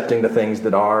like accepting the things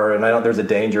that are, and I know there's a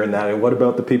danger in that. And what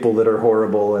about the people that are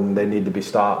horrible and they need to be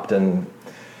stopped? And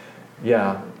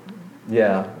but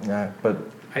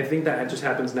I think that just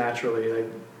happens naturally.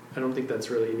 I don't think that's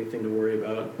really anything to worry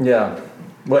about. Yeah.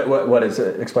 What is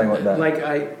it? Explain what that.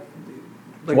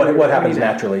 What happens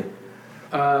naturally?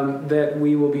 That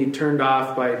we will be turned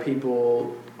off by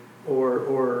people.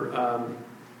 Or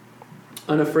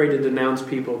unafraid to denounce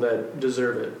people that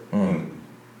deserve it.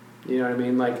 You know what I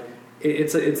mean? Like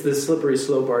it's this slippery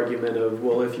slope argument of,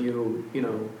 well, if you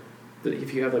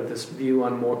have like this view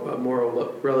on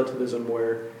moral relativism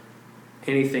where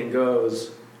anything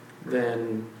goes,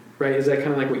 then right? Is that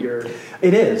kind of like what you're?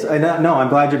 It is. No, I'm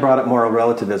glad you brought up moral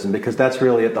relativism, because that's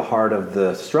really at the heart of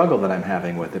the struggle that I'm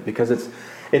having with it. Because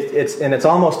it's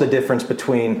almost a difference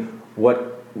between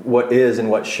what is and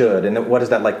what should, and what is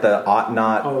that, like the ought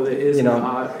not? Oh, the is and the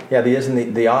ought. Yeah, the is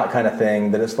and the ought kind of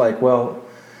thing. That it's like, well,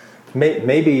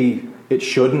 maybe it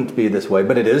shouldn't be this way,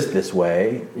 but it is this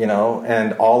way,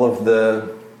 and all of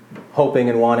the hoping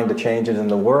and wanting to change it in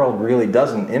the world really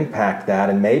doesn't impact that,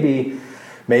 and maybe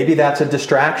that's a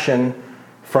distraction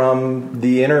from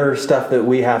the inner stuff that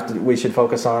we should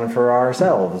focus on for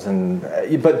ourselves. And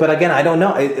but again, I don't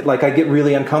know. I get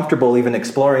really uncomfortable even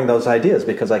exploring those ideas,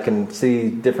 because I can see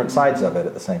different sides of it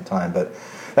at the same time. But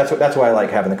that's why I like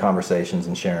having the conversations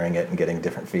and sharing it and getting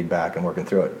different feedback and working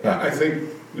through it. Yeah. I think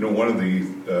one of the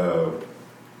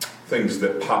things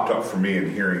that popped up for me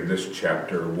in hearing this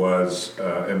chapter was,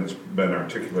 and it's been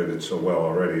articulated so well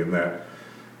already, in that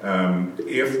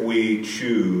if we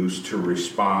choose to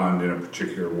respond in a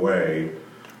particular way,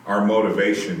 our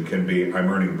motivation can be, I'm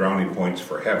earning brownie points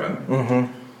for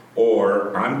heaven,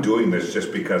 or I'm doing this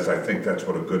just because I think that's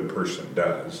what a good person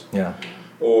does. Yeah.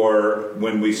 Or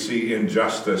when we see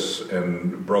injustice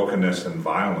and brokenness and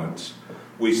violence,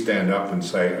 we stand up and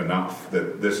say, enough,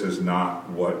 that this is not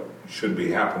what should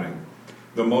be happening.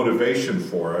 The motivation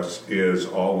for us is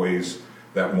always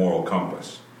that moral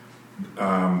compass.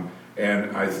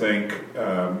 And I think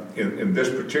in this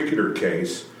particular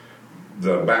case,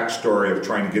 the backstory of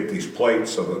trying to get these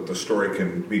plates so that the story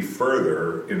can be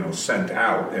further, sent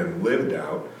out and lived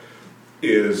out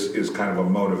is kind of a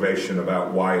motivation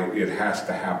about why it has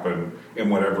to happen in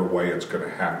whatever way it's going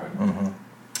to happen.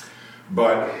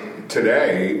 But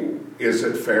today, is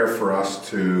it fair for us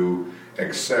to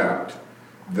accept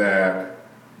that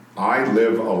I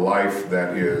live a life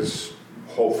that is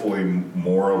hopefully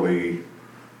morally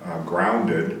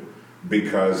grounded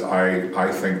because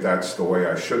I think that's the way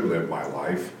I should live my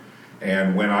life,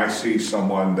 and when I see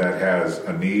someone that has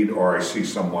a need, or I see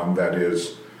someone that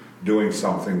is doing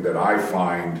something that I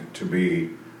find to be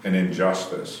an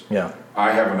injustice,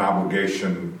 I have an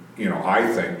obligation,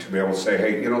 I think, to be able to say,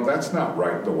 hey, that's not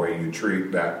right the way you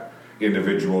treat that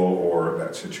individual or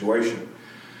that situation.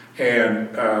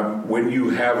 And when you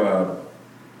have a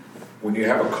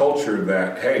culture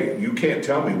that, hey, you can't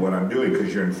tell me what I'm doing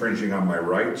because you're infringing on my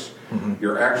rights,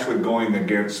 you're actually going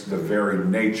against the very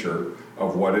nature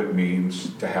of what it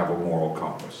means to have a moral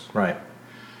compass. Right.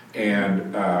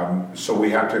 And so we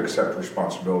have to accept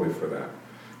responsibility for that.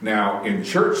 Now, in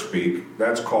church speak,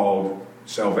 that's called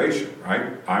salvation,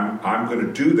 right? I'm going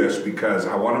to do this because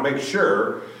I want to make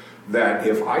sure that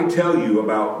if I tell you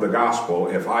about the gospel,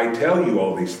 if I tell you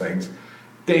all these things,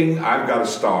 ding, I've got a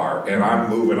star, and I'm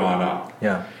moving on up.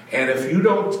 Yeah. And if you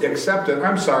don't accept it,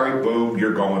 I'm sorry, boom,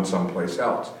 you're going someplace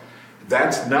else.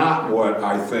 That's not what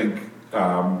I think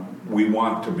we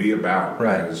want to be about.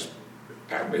 Right.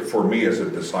 For me as a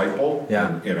disciple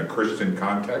in a Christian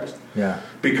context. Yeah.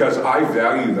 Because I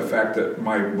value the fact that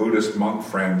my Buddhist monk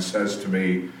friend says to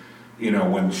me,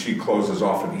 when she closes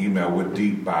off an email with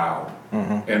deep bow,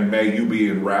 and may you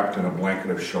be wrapped in a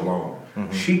blanket of shalom.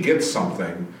 She gets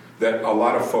something that a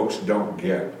lot of folks don't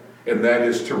get, and that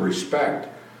is to respect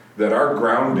that our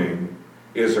grounding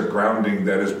is a grounding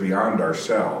that is beyond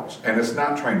ourselves, and it's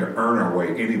not trying to earn our way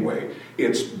anyway.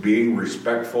 It's being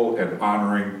respectful and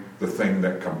honoring the thing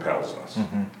that compels us.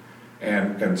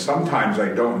 And sometimes I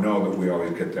don't know that we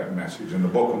always get that message. And the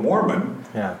Book of Mormon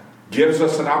gives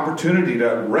us an opportunity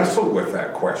to wrestle with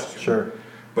that question. Sure.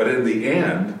 But in the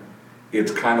end,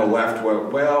 it's kind of left,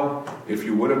 well, if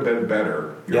you would have been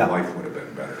better, your life would have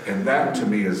been better. And that, to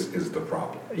me, is the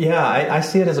problem. Yeah, I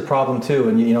see it as a problem, too.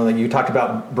 And, like you talked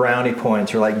about brownie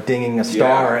points, or like dinging a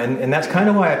star. Yeah. And that's kind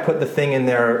of why I put the thing in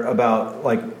there about,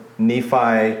 like,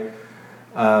 Nephi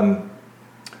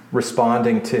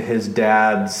responding to his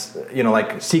dad's,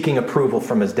 like seeking approval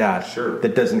from his dad. Sure.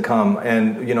 That doesn't come.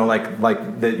 And,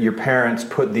 like that your parents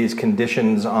put these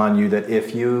conditions on you that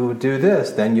if you do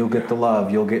this, then you'll get the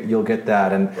love, you'll get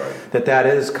that. And that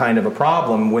is kind of a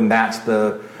problem when that's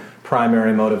the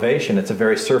primary motivation. It's a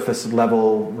very surface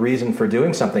level reason for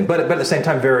doing something, but at the same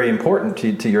time very important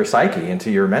to your psyche and to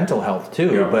your mental health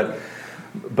too. Yeah.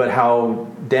 But how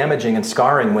damaging and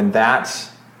scarring when that's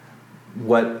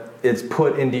what is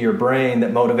put into your brain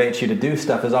that motivates you to do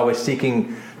stuff, is always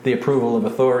seeking the approval of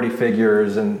authority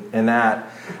figures and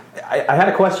that. I had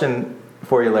a question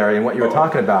for you, Larry, and what you were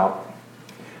talking about.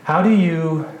 How do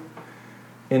you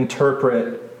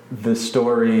interpret the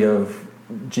story of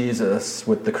Jesus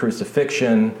with the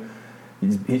crucifixion?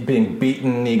 He's being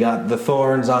beaten, he got the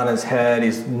thorns on his head,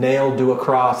 he's nailed to a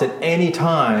cross. At any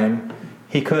time,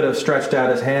 he could have stretched out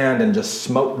his hand and just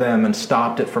smote them and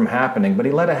stopped it from happening, but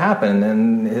he let it happen,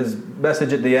 and his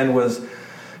message at the end was,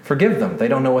 forgive them, they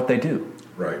don't know what they do.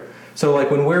 Right. So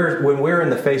like when we're in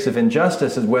the face of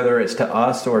injustice, whether it's to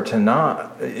us or to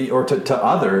not, or to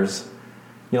others,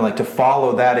 like to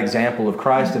follow that example of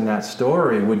Christ in that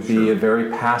story would be a very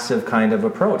passive kind of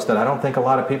approach that I don't think a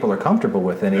lot of people are comfortable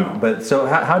with. But so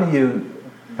how do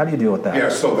you deal with that? Yeah,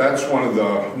 so that's one of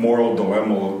the moral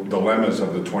dilemmas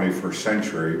of the 21st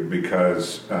century,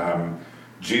 because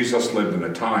Jesus lived in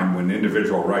a time when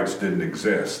individual rights didn't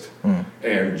exist.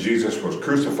 And Jesus was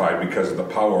crucified because of the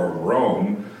power of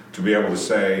Rome to be able to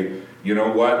say, you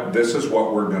know what, this is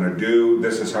what we're going to do,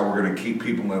 this is how we're going to keep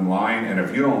people in line, and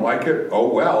if you don't like it,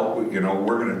 oh well,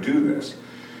 we're going to do this.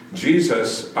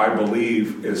 Jesus, I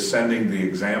believe, is sending the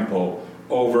example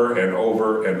over and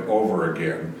over and over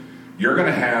again. You're going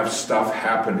to have stuff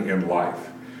happen in life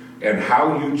And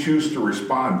how you choose to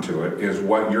respond to it is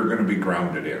what you're going to be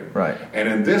grounded in. Right. And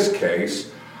in this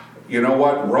case, you know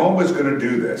what? Rome is going to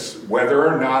do this, whether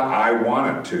or not I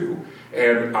want it to.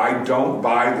 And I don't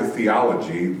buy the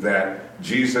theology that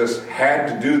Jesus had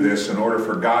to do this in order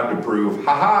for God to prove,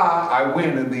 I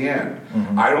win in the end.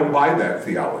 Mm-hmm. I don't buy that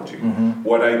theology. Mm-hmm.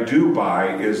 What I do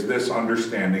buy is this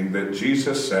understanding that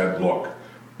Jesus said, look,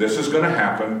 this is going to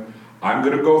happen. I'm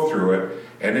going to go through it.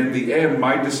 And in the end,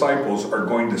 my disciples are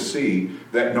going to see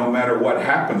that no matter what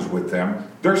happens with them,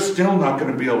 they're still not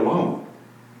going to be alone.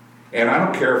 And I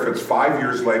don't care if it's 5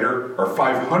 years later or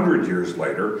 500 years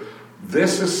later,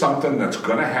 this is something that's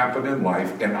going to happen in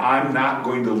life, and I'm not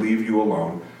going to leave you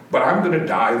alone, but I'm going to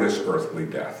die this earthly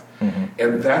death. Mm-hmm.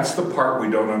 And that's the part we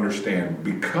don't understand,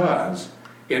 because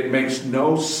it makes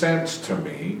no sense to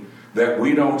me that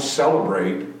we don't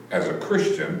celebrate, as a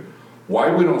Christian,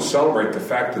 why we don't celebrate the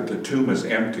fact that the tomb is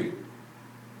empty.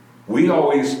 We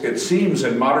always, it seems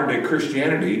in modern day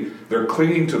Christianity, they're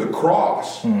clinging to the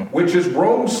cross, which is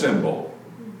Rome's symbol.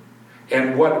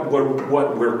 And what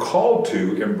we're called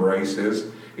to embrace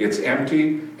is it's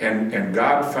empty, and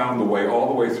God found the way all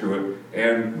the way through it.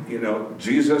 And, you know,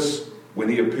 Jesus, when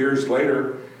he appears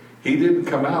later, he didn't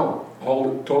come out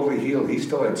totally healed. He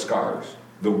still had scars.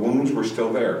 The wounds were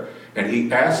still there. And he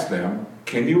asked them,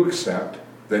 can you accept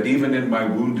that even in my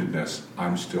woundedness,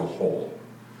 I'm still whole?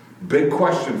 Big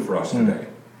question for us today.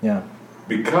 Yeah.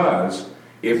 Because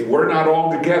if we're not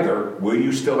all together, will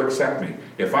you still accept me?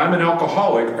 If I'm an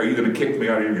alcoholic, are you going to kick me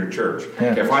out of your church?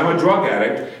 Yeah. If I'm a drug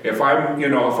addict, if I've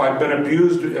been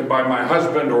abused by my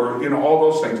husband, or,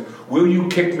 all those things, will you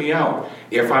kick me out?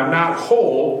 If I'm not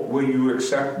whole, will you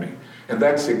accept me? And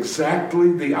that's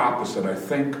exactly the opposite, I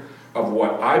think, of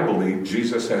what I believe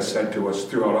Jesus has said to us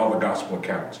throughout all the gospel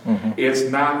accounts. Mm-hmm. It's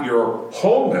not your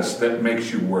wholeness that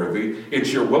makes you worthy.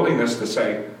 It's your willingness to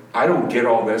say, I don't get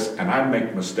all this, and I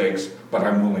make mistakes, but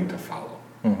I'm willing to follow.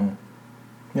 Mm-hmm.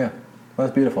 Yeah, well,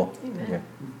 that's beautiful. Amen.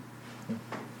 Yeah.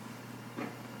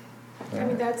 I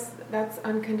mean, that's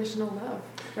unconditional love,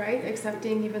 right?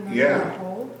 Accepting even though you're not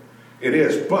whole. It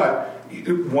is, but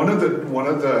one of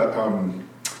the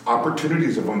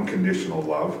opportunities of unconditional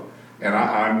love, and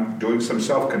I'm doing some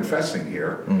self-confessing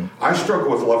here, I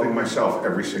struggle with loving myself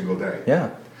every single day. Yeah.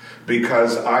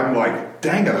 Because I'm like,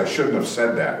 dang it, I shouldn't have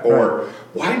said that. Or,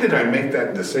 why did I make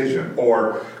that decision?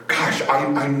 Or, gosh,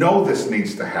 I know this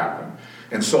needs to happen.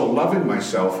 And so loving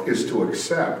myself is to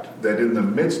accept that in the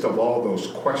midst of all those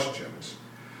questions,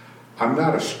 I'm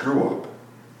not a screw-up.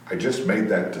 I just made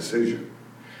that decision.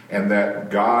 And that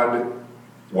God,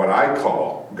 what I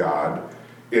call God,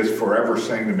 is forever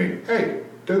saying to me, hey,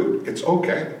 dude, it's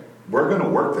okay. We're going to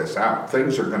work this out.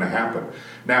 Things are going to happen.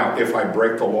 Now, if I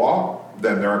break the law,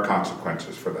 then there are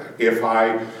consequences for that. If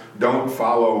I don't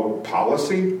follow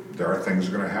policy, there are things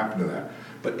that are going to happen to that.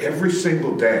 But every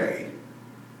single day,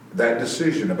 that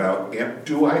decision about,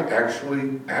 do I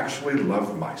actually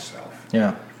love myself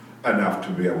enough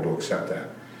to be able to accept that?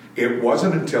 It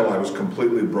wasn't until I was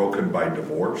completely broken by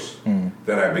divorce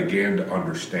that I began to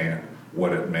understand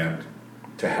what it meant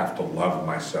to have to love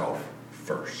myself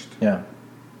first. Yeah.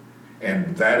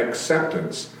 And that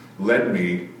acceptance led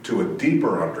me to a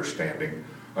deeper understanding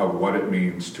of what it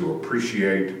means to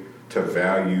appreciate, to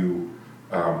value,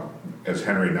 as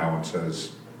Henry Nouwen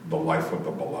says, the life of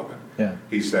the beloved. Yeah.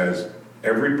 He says,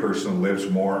 every person lives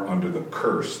more under the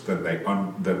curse than they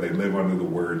live under the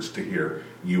words to hear,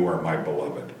 you are my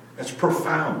beloved. That's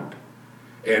profound.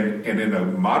 And in a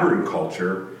modern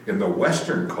culture, in the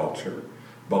Western culture,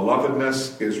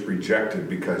 belovedness is rejected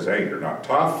because, hey, you're not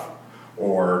tough,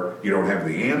 or you don't have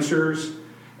the answers.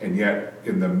 And yet,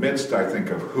 in the midst, I think,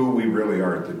 of who we really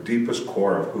are, at the deepest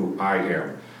core of who I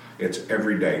am, it's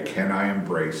every day, can I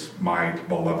embrace my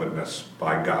belovedness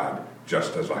by God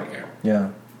just as I am?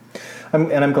 Yeah.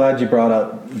 I'm glad you brought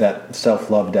up that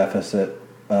self-love deficit,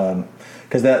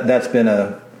 because that's been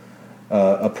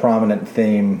a prominent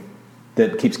theme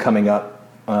that keeps coming up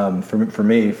for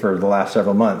me for the last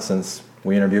several months since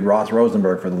we interviewed Ross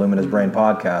Rosenberg for the Luminous Brain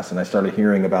podcast, and I started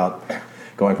hearing about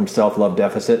going from self-love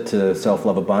deficit to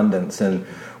self-love abundance. And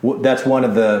that's one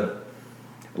of the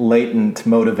latent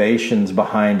motivations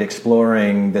behind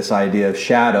exploring this idea of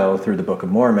shadow through the Book of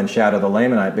Mormon, Shadow the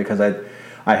Lamanite, because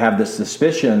I have this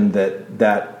suspicion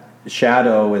that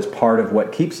shadow is part of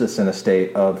what keeps us in a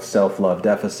state of self-love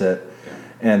deficit.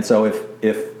 And so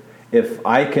if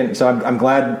I can, so I'm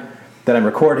glad that I'm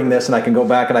recording this and I can go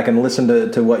back and I can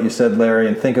listen to what you said, Larry,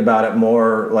 and think about it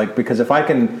more, because if I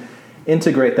can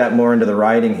integrate that more into the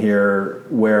writing here,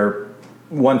 where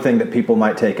one thing that people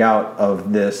might take out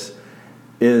of this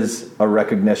is a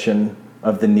recognition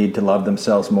of the need to love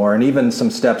themselves more, and even some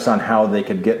steps on how they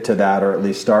could get to that, or at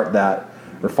least start that,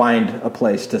 or find a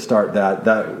place to start that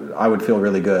I would feel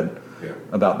really good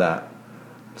about that.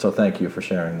 So thank you for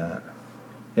sharing that.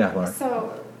 Yeah, Lauren.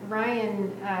 So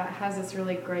Ryan has this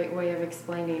really great way of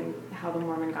explaining how the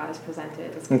Mormon God is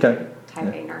presented as type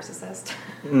A narcissist.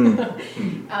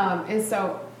 And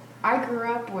so I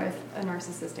grew up with a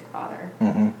narcissistic father.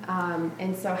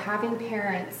 And so having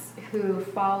parents who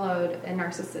followed a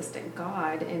narcissistic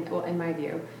God, in my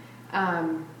view,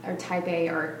 or type A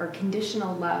or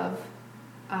conditional love,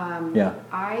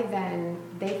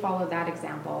 they followed that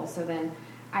example. So then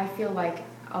I feel like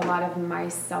a lot of my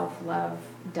self-love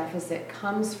deficit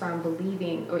comes from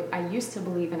believing, I used to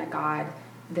believe in a God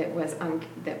that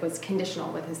was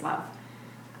conditional with his love.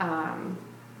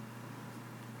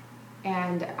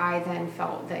 And I then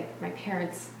felt that my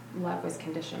parents' love was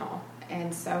conditional.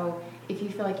 And so if you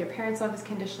feel like your parents' love is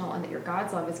conditional and that your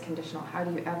God's love is conditional, how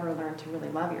do you ever learn to really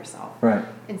love yourself? Right.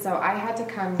 And so I had to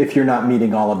come... If you're not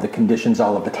meeting all of the conditions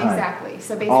all of the time. Exactly.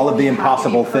 So basically all of the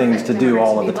impossible things to do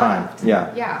all of the time. Loved.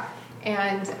 Yeah. Yeah.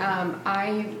 And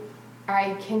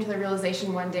I came to the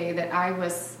realization one day that I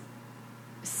was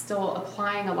still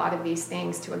applying a lot of these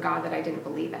things to a God that I didn't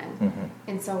believe in.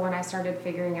 And so when I started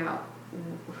figuring out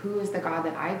who is the God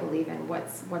that I believe in,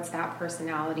 what's that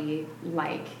personality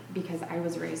like, because I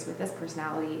was raised with this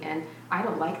personality and I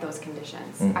don't like those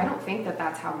conditions. I don't think that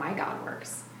that's how my God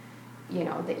works. You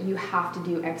know, that you have to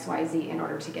do X, Y, Z in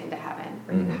order to get into heaven,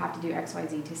 or you have to do X, Y,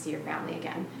 Z to see your family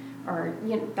again. Or,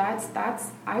 you know, that's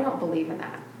I don't believe in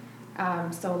that.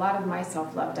 So a lot of my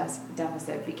self-love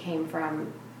deficit became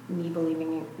from me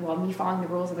me following the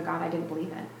rules of the God I didn't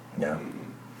believe in. Yeah.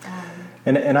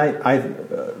 And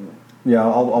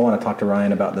I'll want to talk to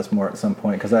Ryan about this more at some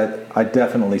point, because I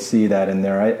definitely see that in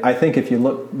there. I think if you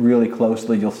look really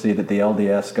closely, you'll see that the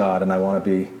LDS God, and I want to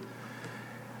be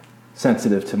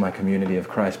sensitive to my Community of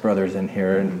Christ brothers in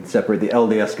here and separate the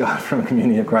LDS God from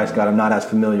Community of Christ God. I'm not as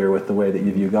familiar with the way that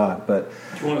you view God, but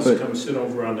do you want us to come sit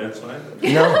over on that side?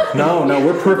 No,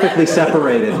 we're perfectly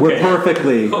separated. Okay. We're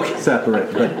perfectly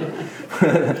separate,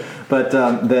 but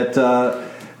that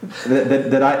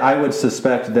I would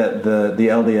suspect that the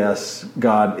LDS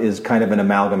God is kind of an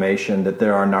amalgamation, that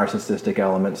there are narcissistic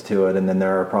elements to it, and then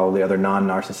there are probably other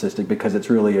non-narcissistic, because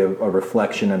it's really a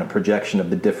reflection and a projection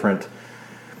of the different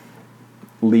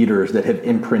leaders that have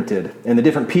imprinted, and the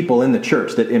different people in the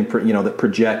church that that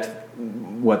project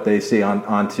what they see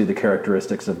onto the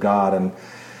characteristics of God.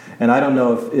 And I don't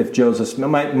know if Joseph,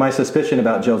 my suspicion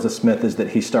about Joseph Smith is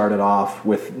that he started off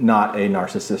with not a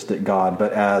narcissistic God,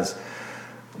 but as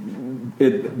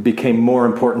it became more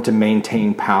important to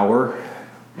maintain power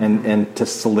and to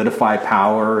solidify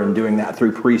power, and doing that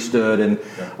through priesthood and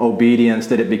obedience,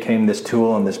 that it became this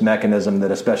tool and this mechanism that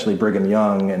especially Brigham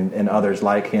Young and others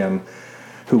like him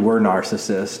who were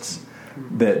narcissists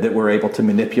that were able to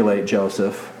manipulate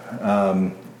Joseph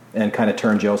and kind of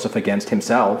turn Joseph against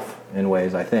himself in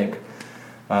ways, I think.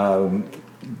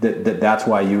 That's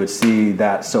why you would see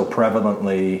that so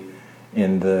prevalently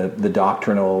in the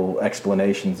doctrinal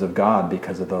explanations of God,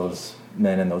 because of those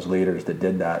men and those leaders that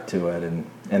did that to it. And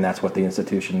that's what the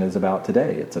institution is about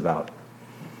today. It's about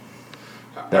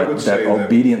that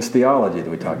obedience theology that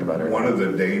we talked about earlier. One of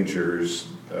the dangers,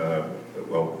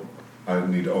 I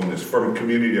need to own this, from a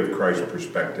Community of Christ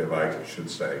perspective, I should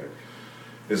say,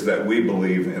 is that we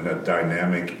believe in a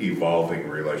dynamic, evolving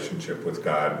relationship with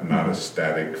God, not a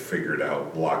static, figured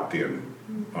out, locked in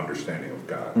understanding of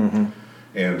God.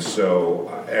 And so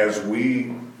as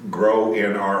we grow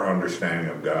in our understanding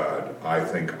of God, I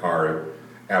think our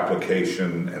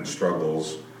application and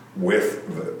struggles with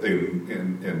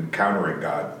in encountering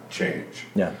God change.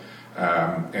 Yeah.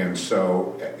 And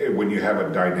so when you have a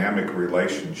dynamic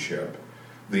relationship,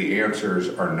 the answers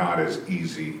are not as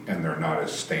easy and they're not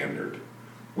as standard.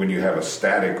 When you have a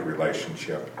static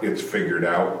relationship, it's figured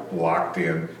out, locked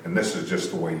in, and this is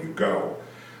just the way you go.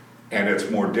 And it's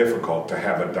more difficult to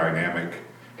have a dynamic,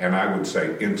 and I would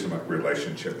say intimate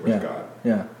relationship with God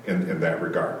in that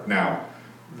regard. Now,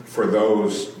 for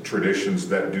those traditions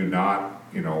that do not,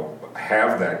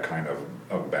 have that kind of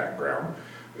background,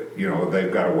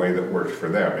 they've got a way that works for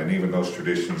them. And even those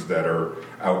traditions that are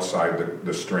outside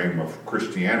the stream of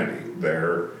Christianity,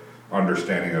 their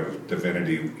understanding of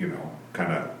divinity,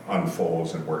 kind of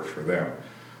unfolds and works for them.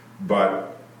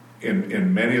 But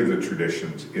in many of the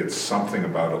traditions, it's something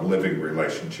about a living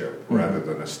relationship rather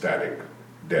than a static,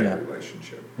 dead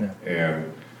relationship. Yeah.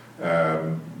 And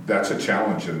that's a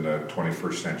challenge in the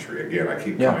 21st century. Again, I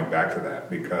keep coming back to that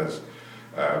because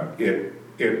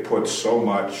it puts so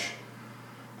much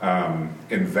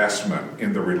investment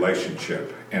in the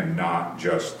relationship and not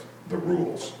just the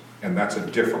rules. And that's a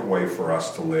different way for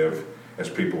us to live as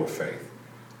people of faith.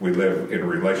 We live in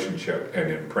relationship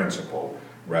and in principle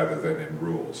rather than in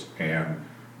rules. And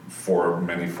for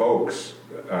many folks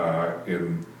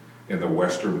in the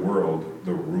Western world,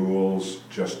 the rules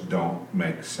just don't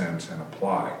make sense and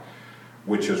apply,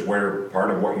 which is where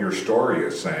part of what your story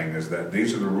is saying is that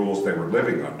these are the rules they were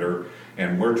living under,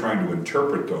 and we're trying to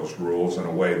interpret those rules in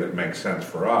a way that makes sense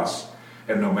for us.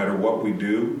 And no matter what we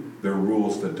do, there are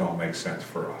rules that don't make sense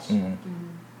for us. Mm-hmm.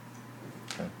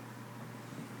 Okay.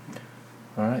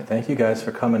 All right, thank you guys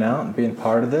for coming out and being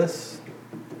part of this.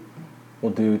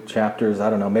 We'll do chapters, I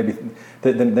don't know, maybe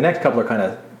the next couple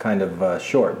are kind of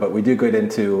short, but we do get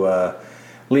into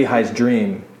Lehi's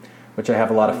dream, which I have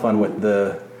a lot of fun with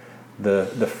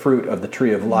the fruit of the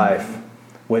tree of life,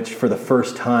 which for the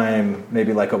first time,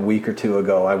 maybe like a week or two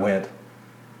ago, I went,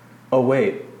 oh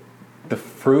wait, the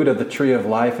fruit of the tree of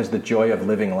life is the joy of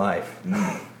living life.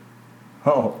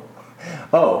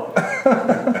 Oh,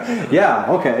 yeah,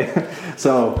 okay.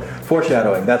 So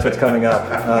foreshadowing, that's what's coming up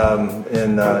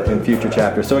in future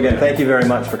chapters. So again, thank you very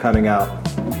much for coming out.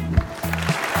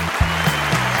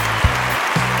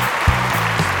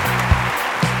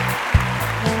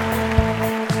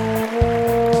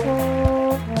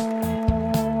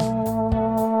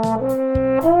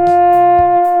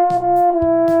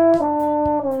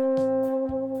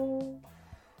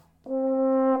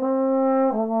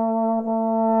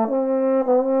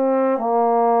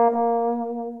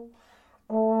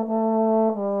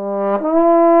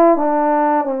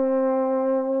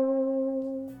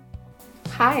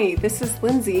 Hi, this is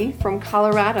Lindsay from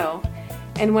Colorado,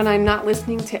 and when I'm not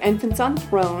listening to Infants on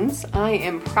Thrones, I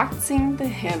am practicing the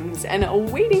hymns and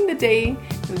awaiting the day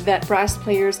that brass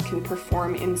players can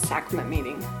perform in sacrament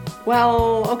meeting.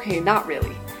 Well, okay, not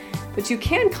really. But you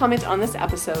can comment on this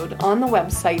episode on the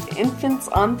website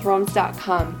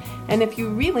infantsonthrones.com, and if you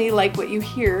really like what you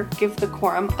hear, give the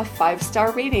quorum a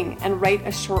 5-star rating and write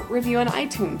a short review on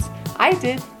iTunes. I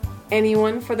did.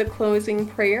 Anyone for the closing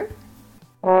prayer?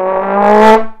 Thank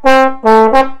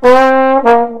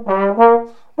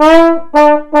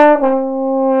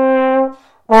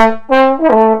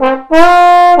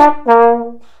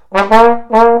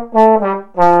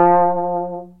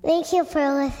you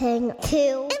for listening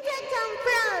to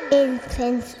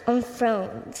Infants on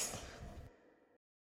Thrones.